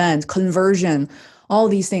attend the event, conversion, all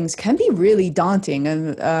these things can be really daunting.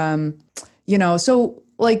 And, so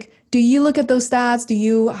like, do you look at those stats?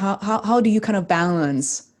 How do you kind of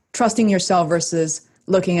balance trusting yourself versus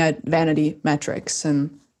looking at vanity metrics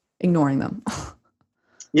and ignoring them?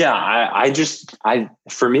 Yeah,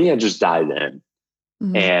 for me, I just dive in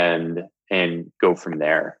and go from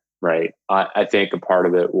there. Right. I think a part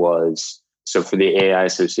of it was, so for the AI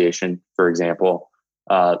Association, for example,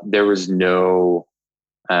 there was no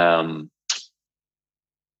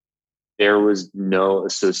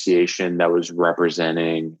association that was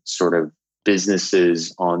representing sort of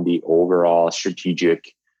businesses on the overall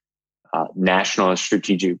strategic national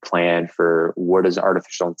strategic plan for what is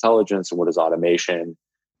artificial intelligence and what is automation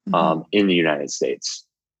in the United States.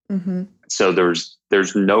 So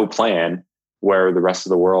there's no plan where the rest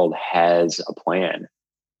of the world has a plan.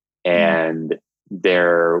 And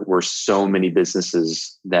there were so many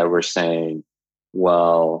businesses that were saying,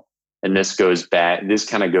 well, and this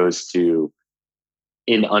kind of goes to,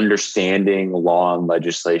 in understanding law and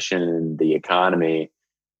legislation and the economy,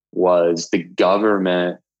 was the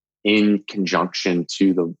government in conjunction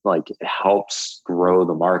to it helps grow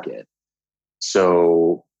the market.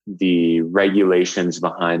 So the regulations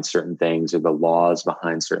behind certain things or the laws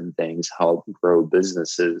behind certain things help grow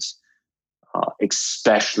businesses,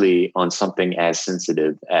 especially on something as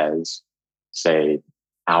sensitive as, say,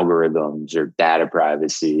 algorithms or data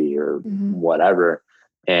privacy or whatever.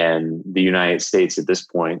 And the United States at this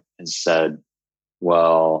point has said,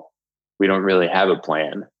 well, we don't really have a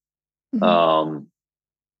plan.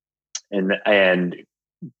 And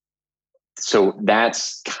so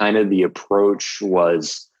that's kind of the approach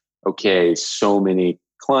was, okay, so many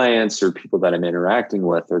clients or people that I'm interacting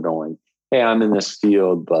with are going, hey, I'm in this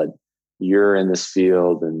field, but you're in this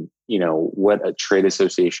field. And, what a trade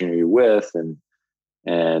association are you with?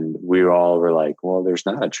 And we all were like, well, there's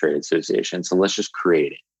not a trade association, so let's just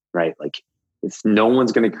create it, right? Like, if no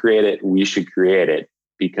one's going to create it, we should create it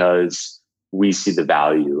because we see the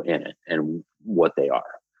value in it and what they are.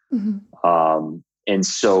 And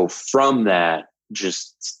so from that,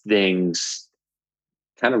 just things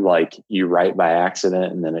kind of like you write by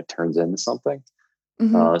accident and then it turns into something.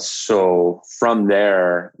 So from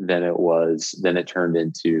there, then it turned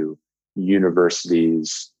into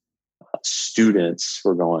universities. Students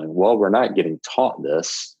were going, well, we're not getting taught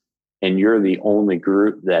this. And you're the only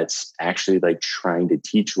group that's actually like trying to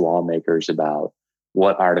teach lawmakers about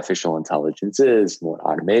what artificial intelligence is and what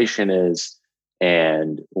automation is.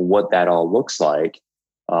 and what that all looks like.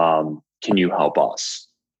 Can you help us?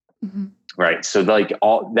 Mm-hmm. Right. So like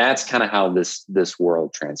that's kind of how this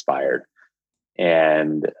world transpired.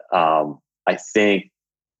 And I think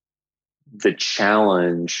the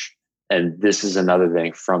challenge, and this is another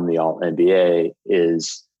thing from the alt MBA,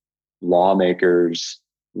 is lawmakers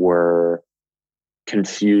were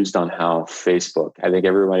confused on how Facebook, I think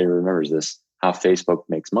everybody remembers this, how Facebook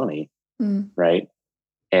makes money, right?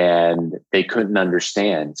 And they couldn't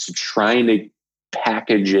understand. So trying to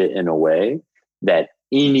package it in a way that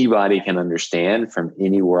anybody can understand from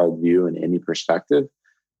any worldview and any perspective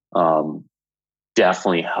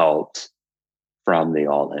definitely helped from the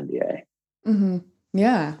alt MBA. Mm-hmm.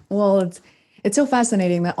 Yeah. Well, it's so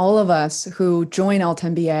fascinating that all of us who join alt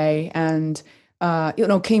MBA and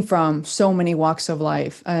came from so many walks of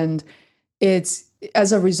life, and it's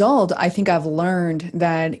as a result, I think I've learned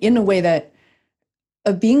that in a way that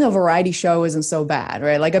being a variety show isn't so bad,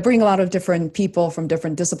 right? Like I bring a lot of different people from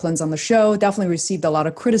different disciplines on the show, definitely received a lot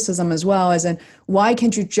of criticism as well, as in, why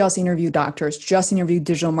can't you just interview doctors, just interview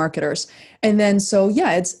digital marketers? And then, so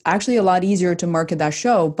yeah, it's actually a lot easier to market that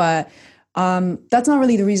show, but that's not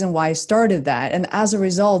really the reason why I started that. And as a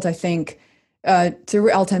result, I think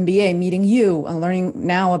through alt MBA, meeting you and learning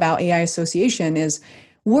now about AI association is,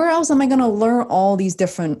 where else am I going to learn all these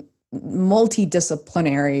different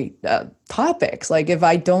multidisciplinary topics, like if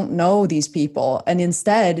I don't know these people, and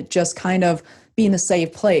instead just kind of be in a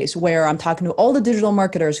safe place where I'm talking to all the digital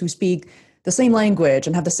marketers who speak the same language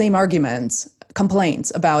and have the same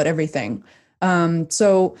complaints about everything.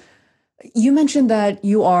 So you mentioned that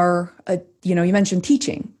you are, you mentioned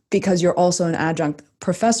teaching because you're also an adjunct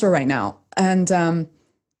professor right now. And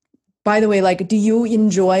by the way, like, do you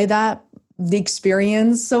enjoy the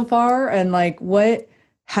experience so far? And like, what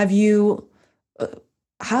have you,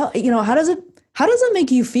 how does it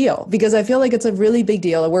make you feel? Because I feel like it's a really big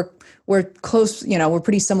deal. We're close, we're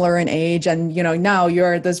pretty similar in age. And, now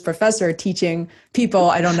you're this professor teaching people,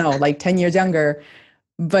 I don't know, like 10 years younger,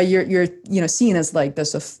 but you're seen as like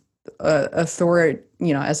this authority,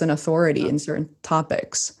 as an authority in certain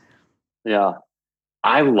topics. Yeah,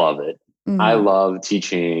 I love it. Mm-hmm. I love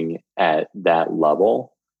teaching at that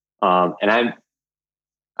level. And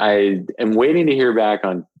I am waiting to hear back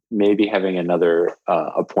on maybe having another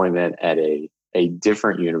appointment at a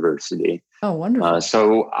different university. Oh, wonderful.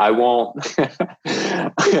 So I won't,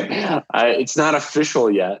 it's not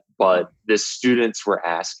official yet, but the students were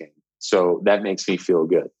asking. So that makes me feel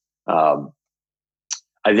good.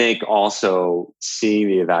 I think also seeing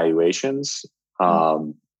the evaluations,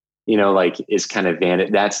 is kind of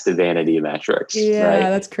that's the vanity metrics. Yeah, right?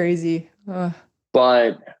 That's crazy.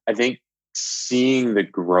 But I think seeing the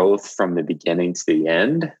growth from the beginning to the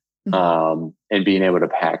end, and being able to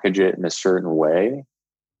package it in a certain way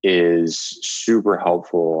is super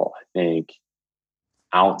helpful, I think,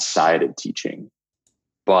 outside of teaching.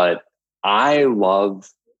 But I love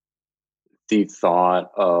the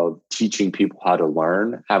thought of teaching people how to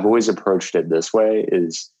learn. I've always approached it this way: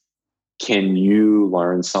 is, can you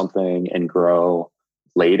learn something and grow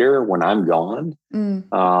later when I'm gone?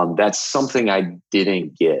 That's something I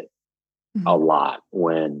didn't get a lot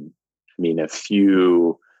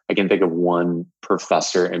I can think of one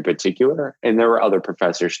professor in particular, and there were other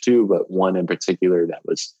professors too, but one in particular that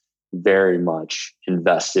was very much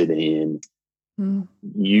invested in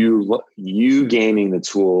you gaining the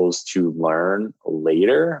tools to learn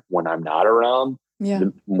later when I'm not around,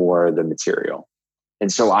 the material.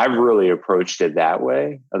 And so I've really approached it that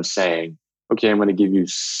way of saying, okay, I'm going to give you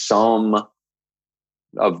some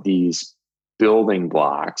of these building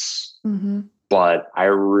blocks, but I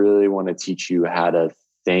really want to teach you how to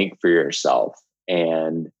think for yourself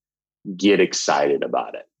and get excited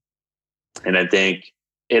about it. And I think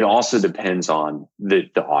it also depends on the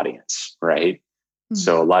audience, right?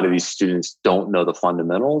 So a lot of these students don't know the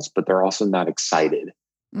fundamentals, but they're also not excited.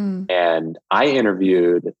 And I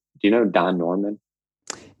interviewed, do you know Don Norman?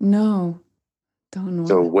 No, Don Norman.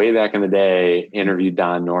 So way back in the day, interviewed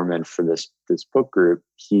Don Norman for this book group.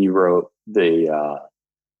 He wrote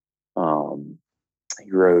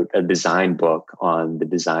he wrote a design book on the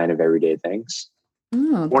design of everyday things.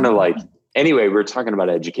 Anyway, we were talking about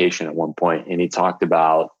education at one point, and he talked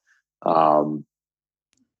about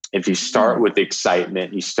if you start with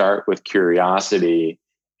excitement, you start with curiosity,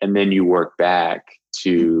 and then you work back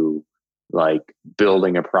to like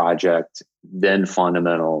building a project, then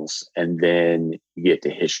fundamentals, and then you get to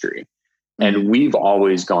history. And we've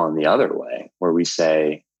always gone the other way, where we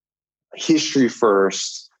say history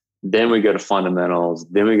first, then we go to fundamentals,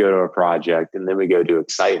 then we go to a project, and then we go to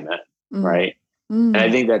excitement, right? And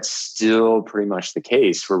I think that's still pretty much the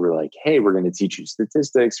case where we're like, hey, we're going to teach you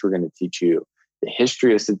statistics. We're going to teach you the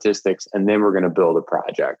history of statistics. And then we're going to build a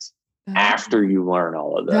project after you learn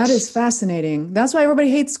all of this. That is fascinating. That's why everybody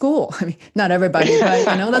hates school. I mean, not everybody, but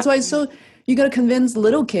that's why you got to convince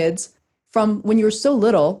little kids from when you're so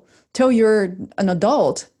little till you're an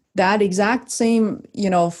adult, that exact same,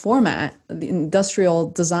 format, the industrial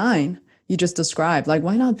design you just described. Like,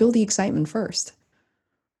 why not build the excitement first?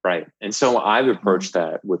 Right. And so I've approached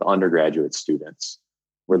that with undergraduate students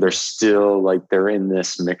where they're still like, they're in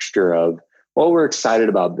this mixture of, well, we're excited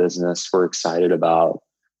about business. We're excited about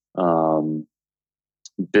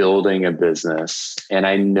building a business. And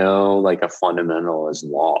I know like a fundamental is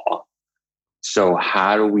law. So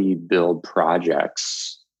how do we build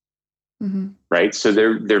projects? Right. So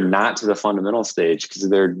they're not to the fundamental stage because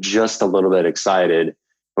they're just a little bit excited,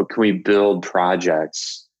 but can we build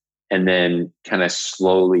projects and then kind of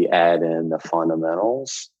slowly add in the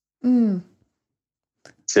fundamentals to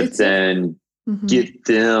then get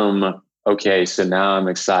them, okay, so now I'm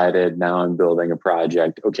excited. Now I'm building a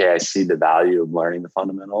project. Okay, I see the value of learning the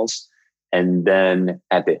fundamentals. And then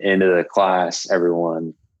at the end of the class,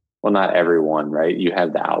 everyone, well, not everyone, right? You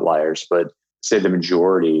have the outliers, but say the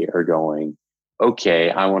majority are going, okay,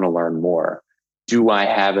 I want to learn more. Do I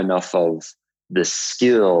have enough of the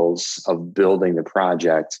skills of building the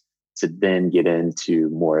project to then get into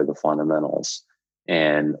more of the fundamentals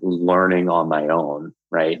and learning on my own,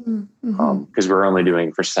 right? Because we're only doing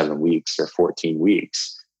it for 7 weeks or 14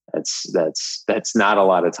 weeks. That's not a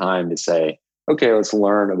lot of time to say, okay, let's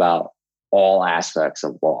learn about all aspects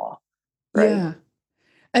of law, right? Yeah.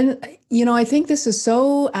 And, I think this is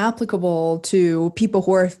so applicable to people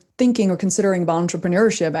who are thinking or considering about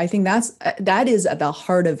entrepreneurship. I think that is at the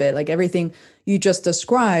heart of it, like everything you just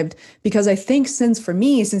described, because I think since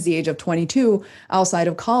the age of 22, outside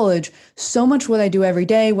of college, so much what I do every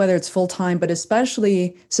day, whether it's full time, but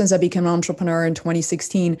especially since I became an entrepreneur in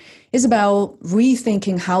 2016, is about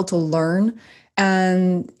rethinking how to learn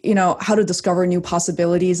and, how to discover new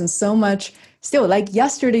possibilities. And so much still, like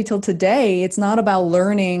yesterday till today, it's not about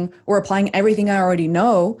learning or applying everything I already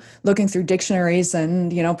know, looking through dictionaries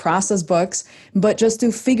and, process books, but just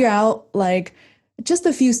to figure out like just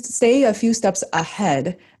stay a few steps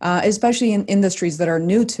ahead, especially in industries that are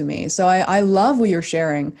new to me. So I love what you're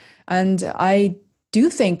sharing. And I do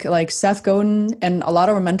think like Seth Godin and a lot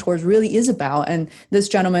of our mentors really is about, and this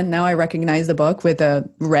gentleman, now I recognize the book with a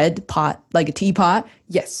red pot, like a teapot.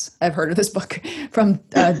 Yes, I've heard of this book from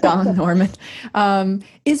Don Norman,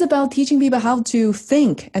 is about teaching people how to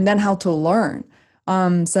think and then how to learn.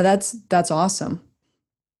 So that's awesome.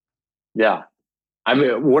 Yeah. I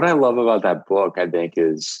mean, what I love about that book, I think,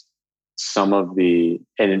 is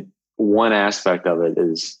and one aspect of it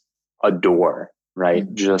is a door,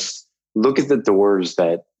 right? Just look at the doors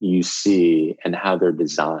that you see and how they're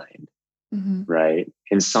designed, right?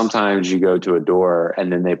 And sometimes you go to a door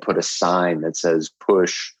and then they put a sign that says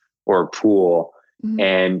push or pull.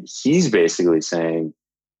 And he's basically saying,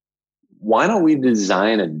 why don't we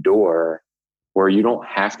design a door where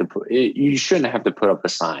you shouldn't have to put up a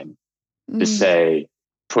sign to say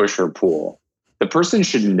push or pull. The person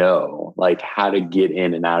should know like how to get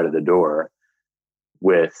in and out of the door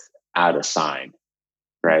without a sign,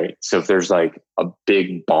 right? So if there's like a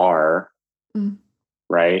big bar,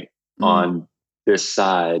 right, on this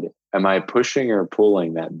side, am I pushing or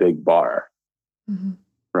pulling that big bar,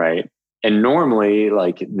 right? And normally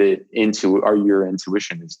like your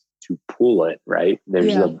intuition is to pull it, right?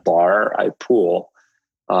 There's a bar, I pull.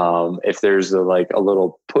 If there's a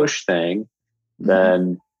little push thing,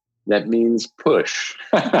 then that means push,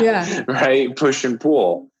 right? Push and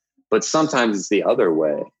pull. But sometimes it's the other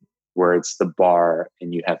way where it's the bar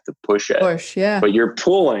and you have to push it. But you're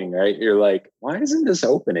pulling, right? You're like, why isn't this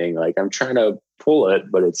opening? Like I'm trying to pull it,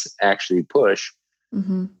 but it's actually push.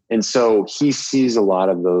 And so he sees a lot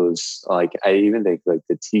of those, like I even think like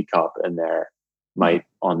the teacup in there might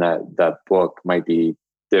on that book might be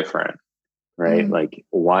different, right? Like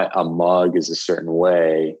why a mug is a cerertain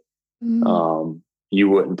way. You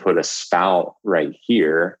wouldn't put a spout right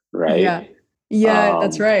here, right? Yeah,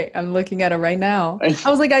 that's right. I'm looking at it right now. I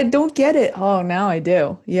was like, I don't get it. Oh, now I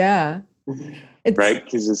do. Yeah. Right?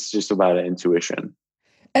 Because it's just about intuition.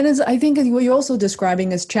 And I think what you're also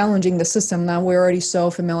describing is challenging the system that we're already so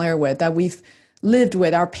familiar with, that we've lived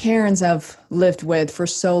with, our parents have lived with for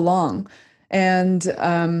so long. And,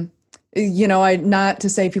 not to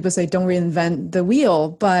say people say don't reinvent the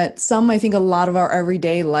wheel, but I think a lot of our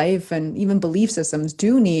everyday life and even belief systems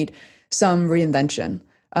do need some reinvention.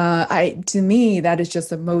 To me, that is just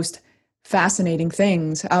the most fascinating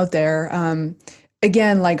things out there.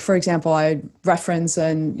 again, like, for example, I reference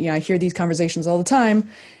and, I hear these conversations all the time.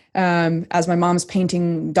 As my mom's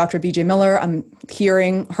painting Dr. BJ Miller, I'm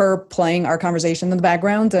hearing her playing our conversation in the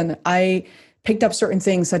background. And I picked up certain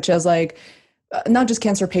things such as like, not just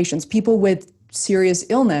cancer patients, people with serious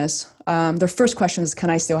illness, their first question is, can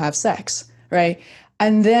I still have sex? Right.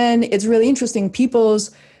 And then it's really interesting.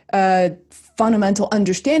 People's fundamental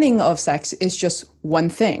understanding of sex is just one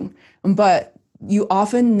thing. But you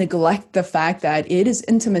often neglect the fact that it is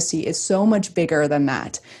intimacy is so much bigger than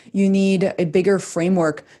that. You need a bigger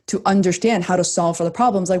framework to understand how to solve for the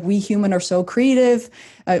problems. Like, we humans are so creative,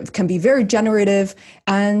 can be very generative.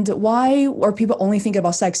 And why are people only thinking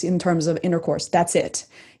about sex in terms of intercourse? That's it.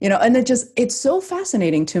 And it's so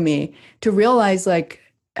fascinating to me to realize, like,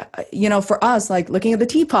 for us, like looking at the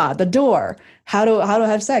teapot, the door, how to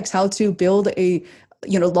have sex, how to build a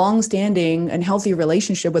long-standing and healthy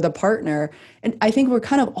relationship with a partner. And I think we're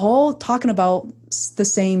kind of all talking about the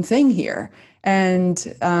same thing here. And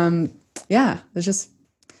that's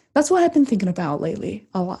what I've been thinking about lately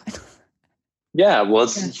a lot. Yeah, well,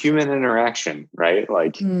 it's human interaction, right?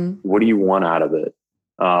 Like, what do you want out of it?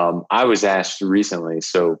 I was asked recently,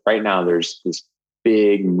 so right now there's this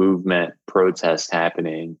big movement protest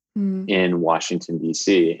happening in Washington,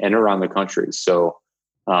 D.C. and around the country. So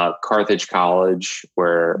Carthage College,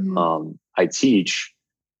 where I teach,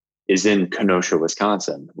 is in Kenosha,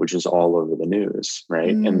 Wisconsin, which is all over the news,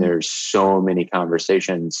 right? And there's so many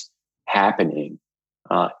conversations happening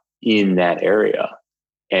in that area.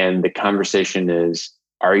 And the conversation is,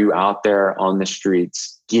 are you out there on the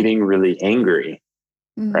streets getting really angry,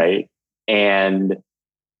 right? And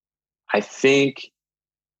I think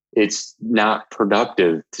it's not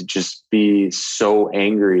productive to just be so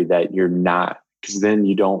angry that you're not, because then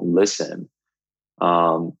you don't listen.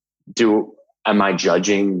 Am I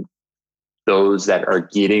judging those that are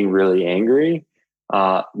getting really angry?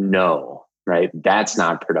 No, right? That's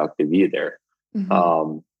not productive either.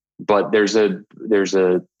 But there's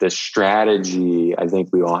the strategy. I think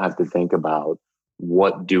we all have to think about,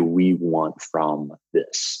 what do we want from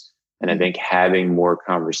this? And I think having more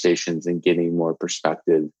conversations and getting more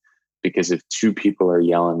perspective, because if two people are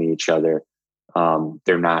yelling at each other,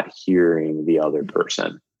 they're not hearing the other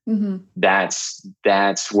person.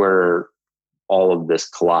 That's where all of this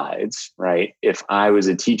collides, right? If I was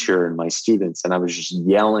a teacher and my students and I was just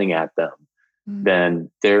yelling at them, then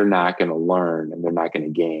they're not going to learn and they're not going to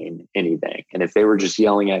gain anything. And if they were just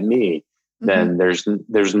yelling at me, then there's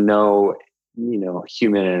no,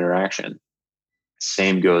 human interaction.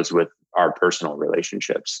 Same goes with our personal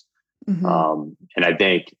relationships. And I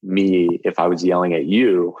think if I was yelling at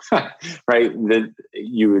you, right, then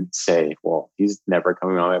you would say, well, he's never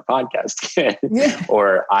coming on my podcast again,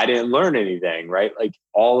 or I didn't learn anything, right? Like,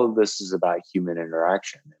 all of this is about human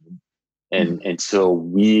interaction. And until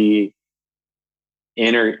we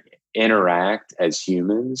interact as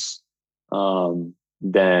humans,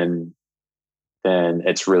 then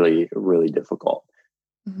it's really, really difficult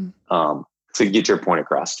to get your point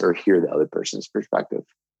across or hear the other person's perspective.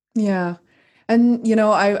 Yeah. And,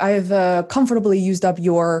 I've comfortably used up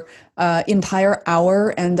your entire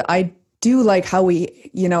hour. And I do like how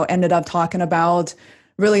we, ended up talking about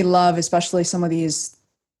really love, especially some of these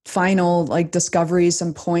final like discoveries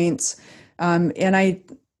and points. And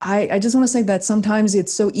I just want to say that sometimes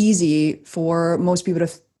it's so easy for most people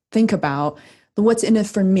to think about what's in it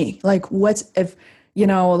for me. Like, what's if,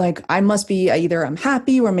 like, I must be either I'm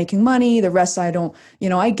happy, we're making money, the rest I don't,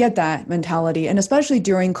 I get that mentality. And especially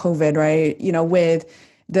during COVID, right? With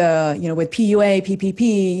with PUA,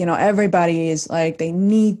 PPP, everybody is like, they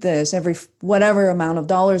need this, whatever amount of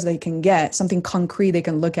dollars they can get, something concrete they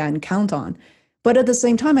can look at and count on. But at the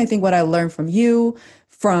same time, I think what I learned from you,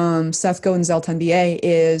 from Seth Godin's LTMBA,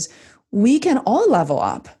 is we can all level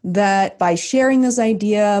up. That by sharing this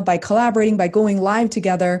idea, by collaborating, by going live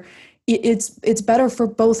together, it's better for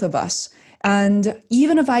both of us. And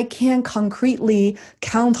even if I can't concretely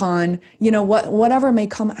count on, whatever may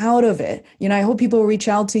come out of it, I hope people reach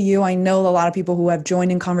out to you. I know a lot of people who have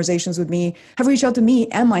joined in conversations with me have reached out to me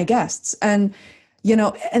and my guests. And,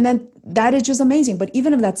 and then that is just amazing. But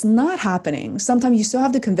even if that's not happening, sometimes you still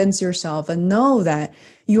have to convince yourself and know that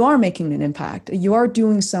you are making an impact. You are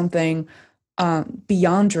doing something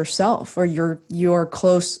beyond yourself or your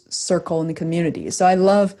close circle in the community. So I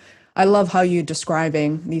love how you're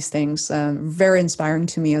describing these things. Very inspiring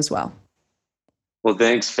to me as well. Well,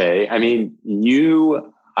 thanks, Faye. I mean,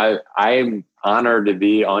 I'm honored to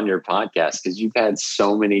be on your podcast because you've had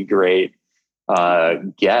so many great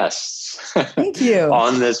guests. Thank you.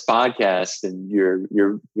 On this podcast, and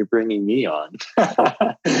you're bringing me on.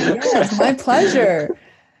 Yes, my pleasure.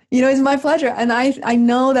 It's my pleasure. And I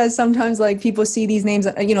know that sometimes like people see these names,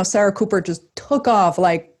 Sarah Cooper just took off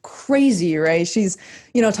like crazy, right? She's,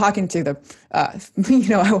 talking to the,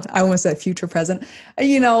 I almost said future president,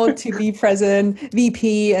 to be president,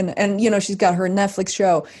 VP, and she's got her Netflix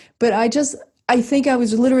show. But I think I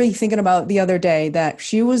was literally thinking about the other day that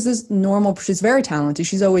she was this normal, she's very talented,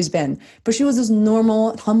 she's always been, but she was this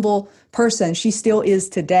normal, humble person. She still is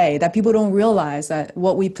today, that people don't realize that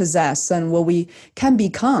what we possess and what we can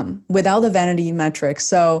become without the vanity metrics.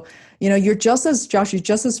 So, you're just as, Josh, you're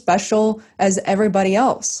just as special as everybody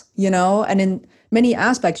else, and in many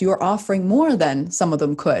aspects, you're offering more than some of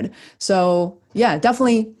them could. So yeah,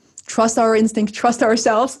 definitely trust our instinct, trust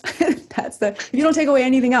ourselves. If you don't take away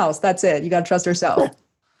anything else, that's it. You got to trust yourself.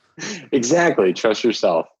 Exactly. Trust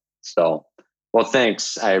yourself. So, well,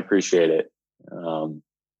 thanks. I appreciate it.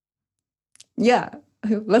 Yeah.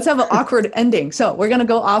 Let's have an awkward ending. So we're going to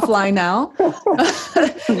go offline now.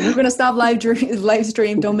 We're going to stop live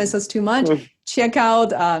stream. Don't miss us too much. Check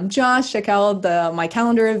out Josh, check out my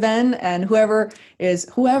calendar event, and whoever, Chris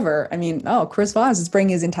Voss is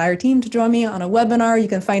bringing his entire team to join me on a webinar. You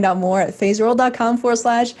can find out more at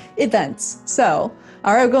phaseworld.com/events. So,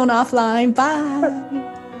 all right, we're going offline. Bye.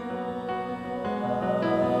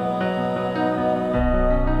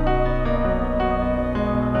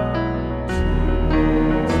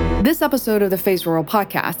 This episode of the Phaseworld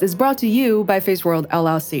podcast is brought to you by Phaseworld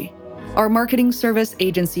LLC, our marketing service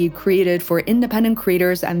agency created for independent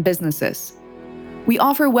creators and businesses. We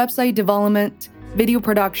offer website development, video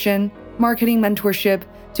production, marketing mentorship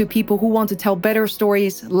to people who want to tell better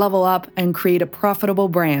stories, level up, and create a profitable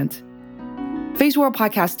brand. Phaseworld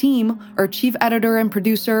podcast team are Chief Editor and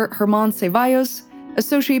Producer Herman Ceballos,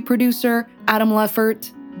 Associate Producer Adam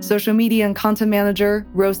Leffert, Social Media and Content Manager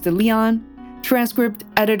Rose De Leon, Transcript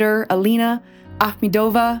Editor Alina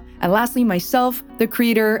Akhmedova, and lastly, myself, the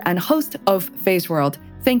creator and host of Phaseworld.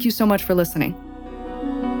 Thank you so much for listening.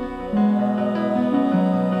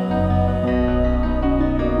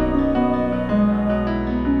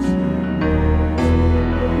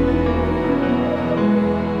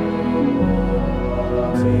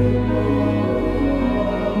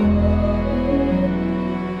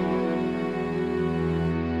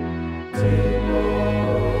 See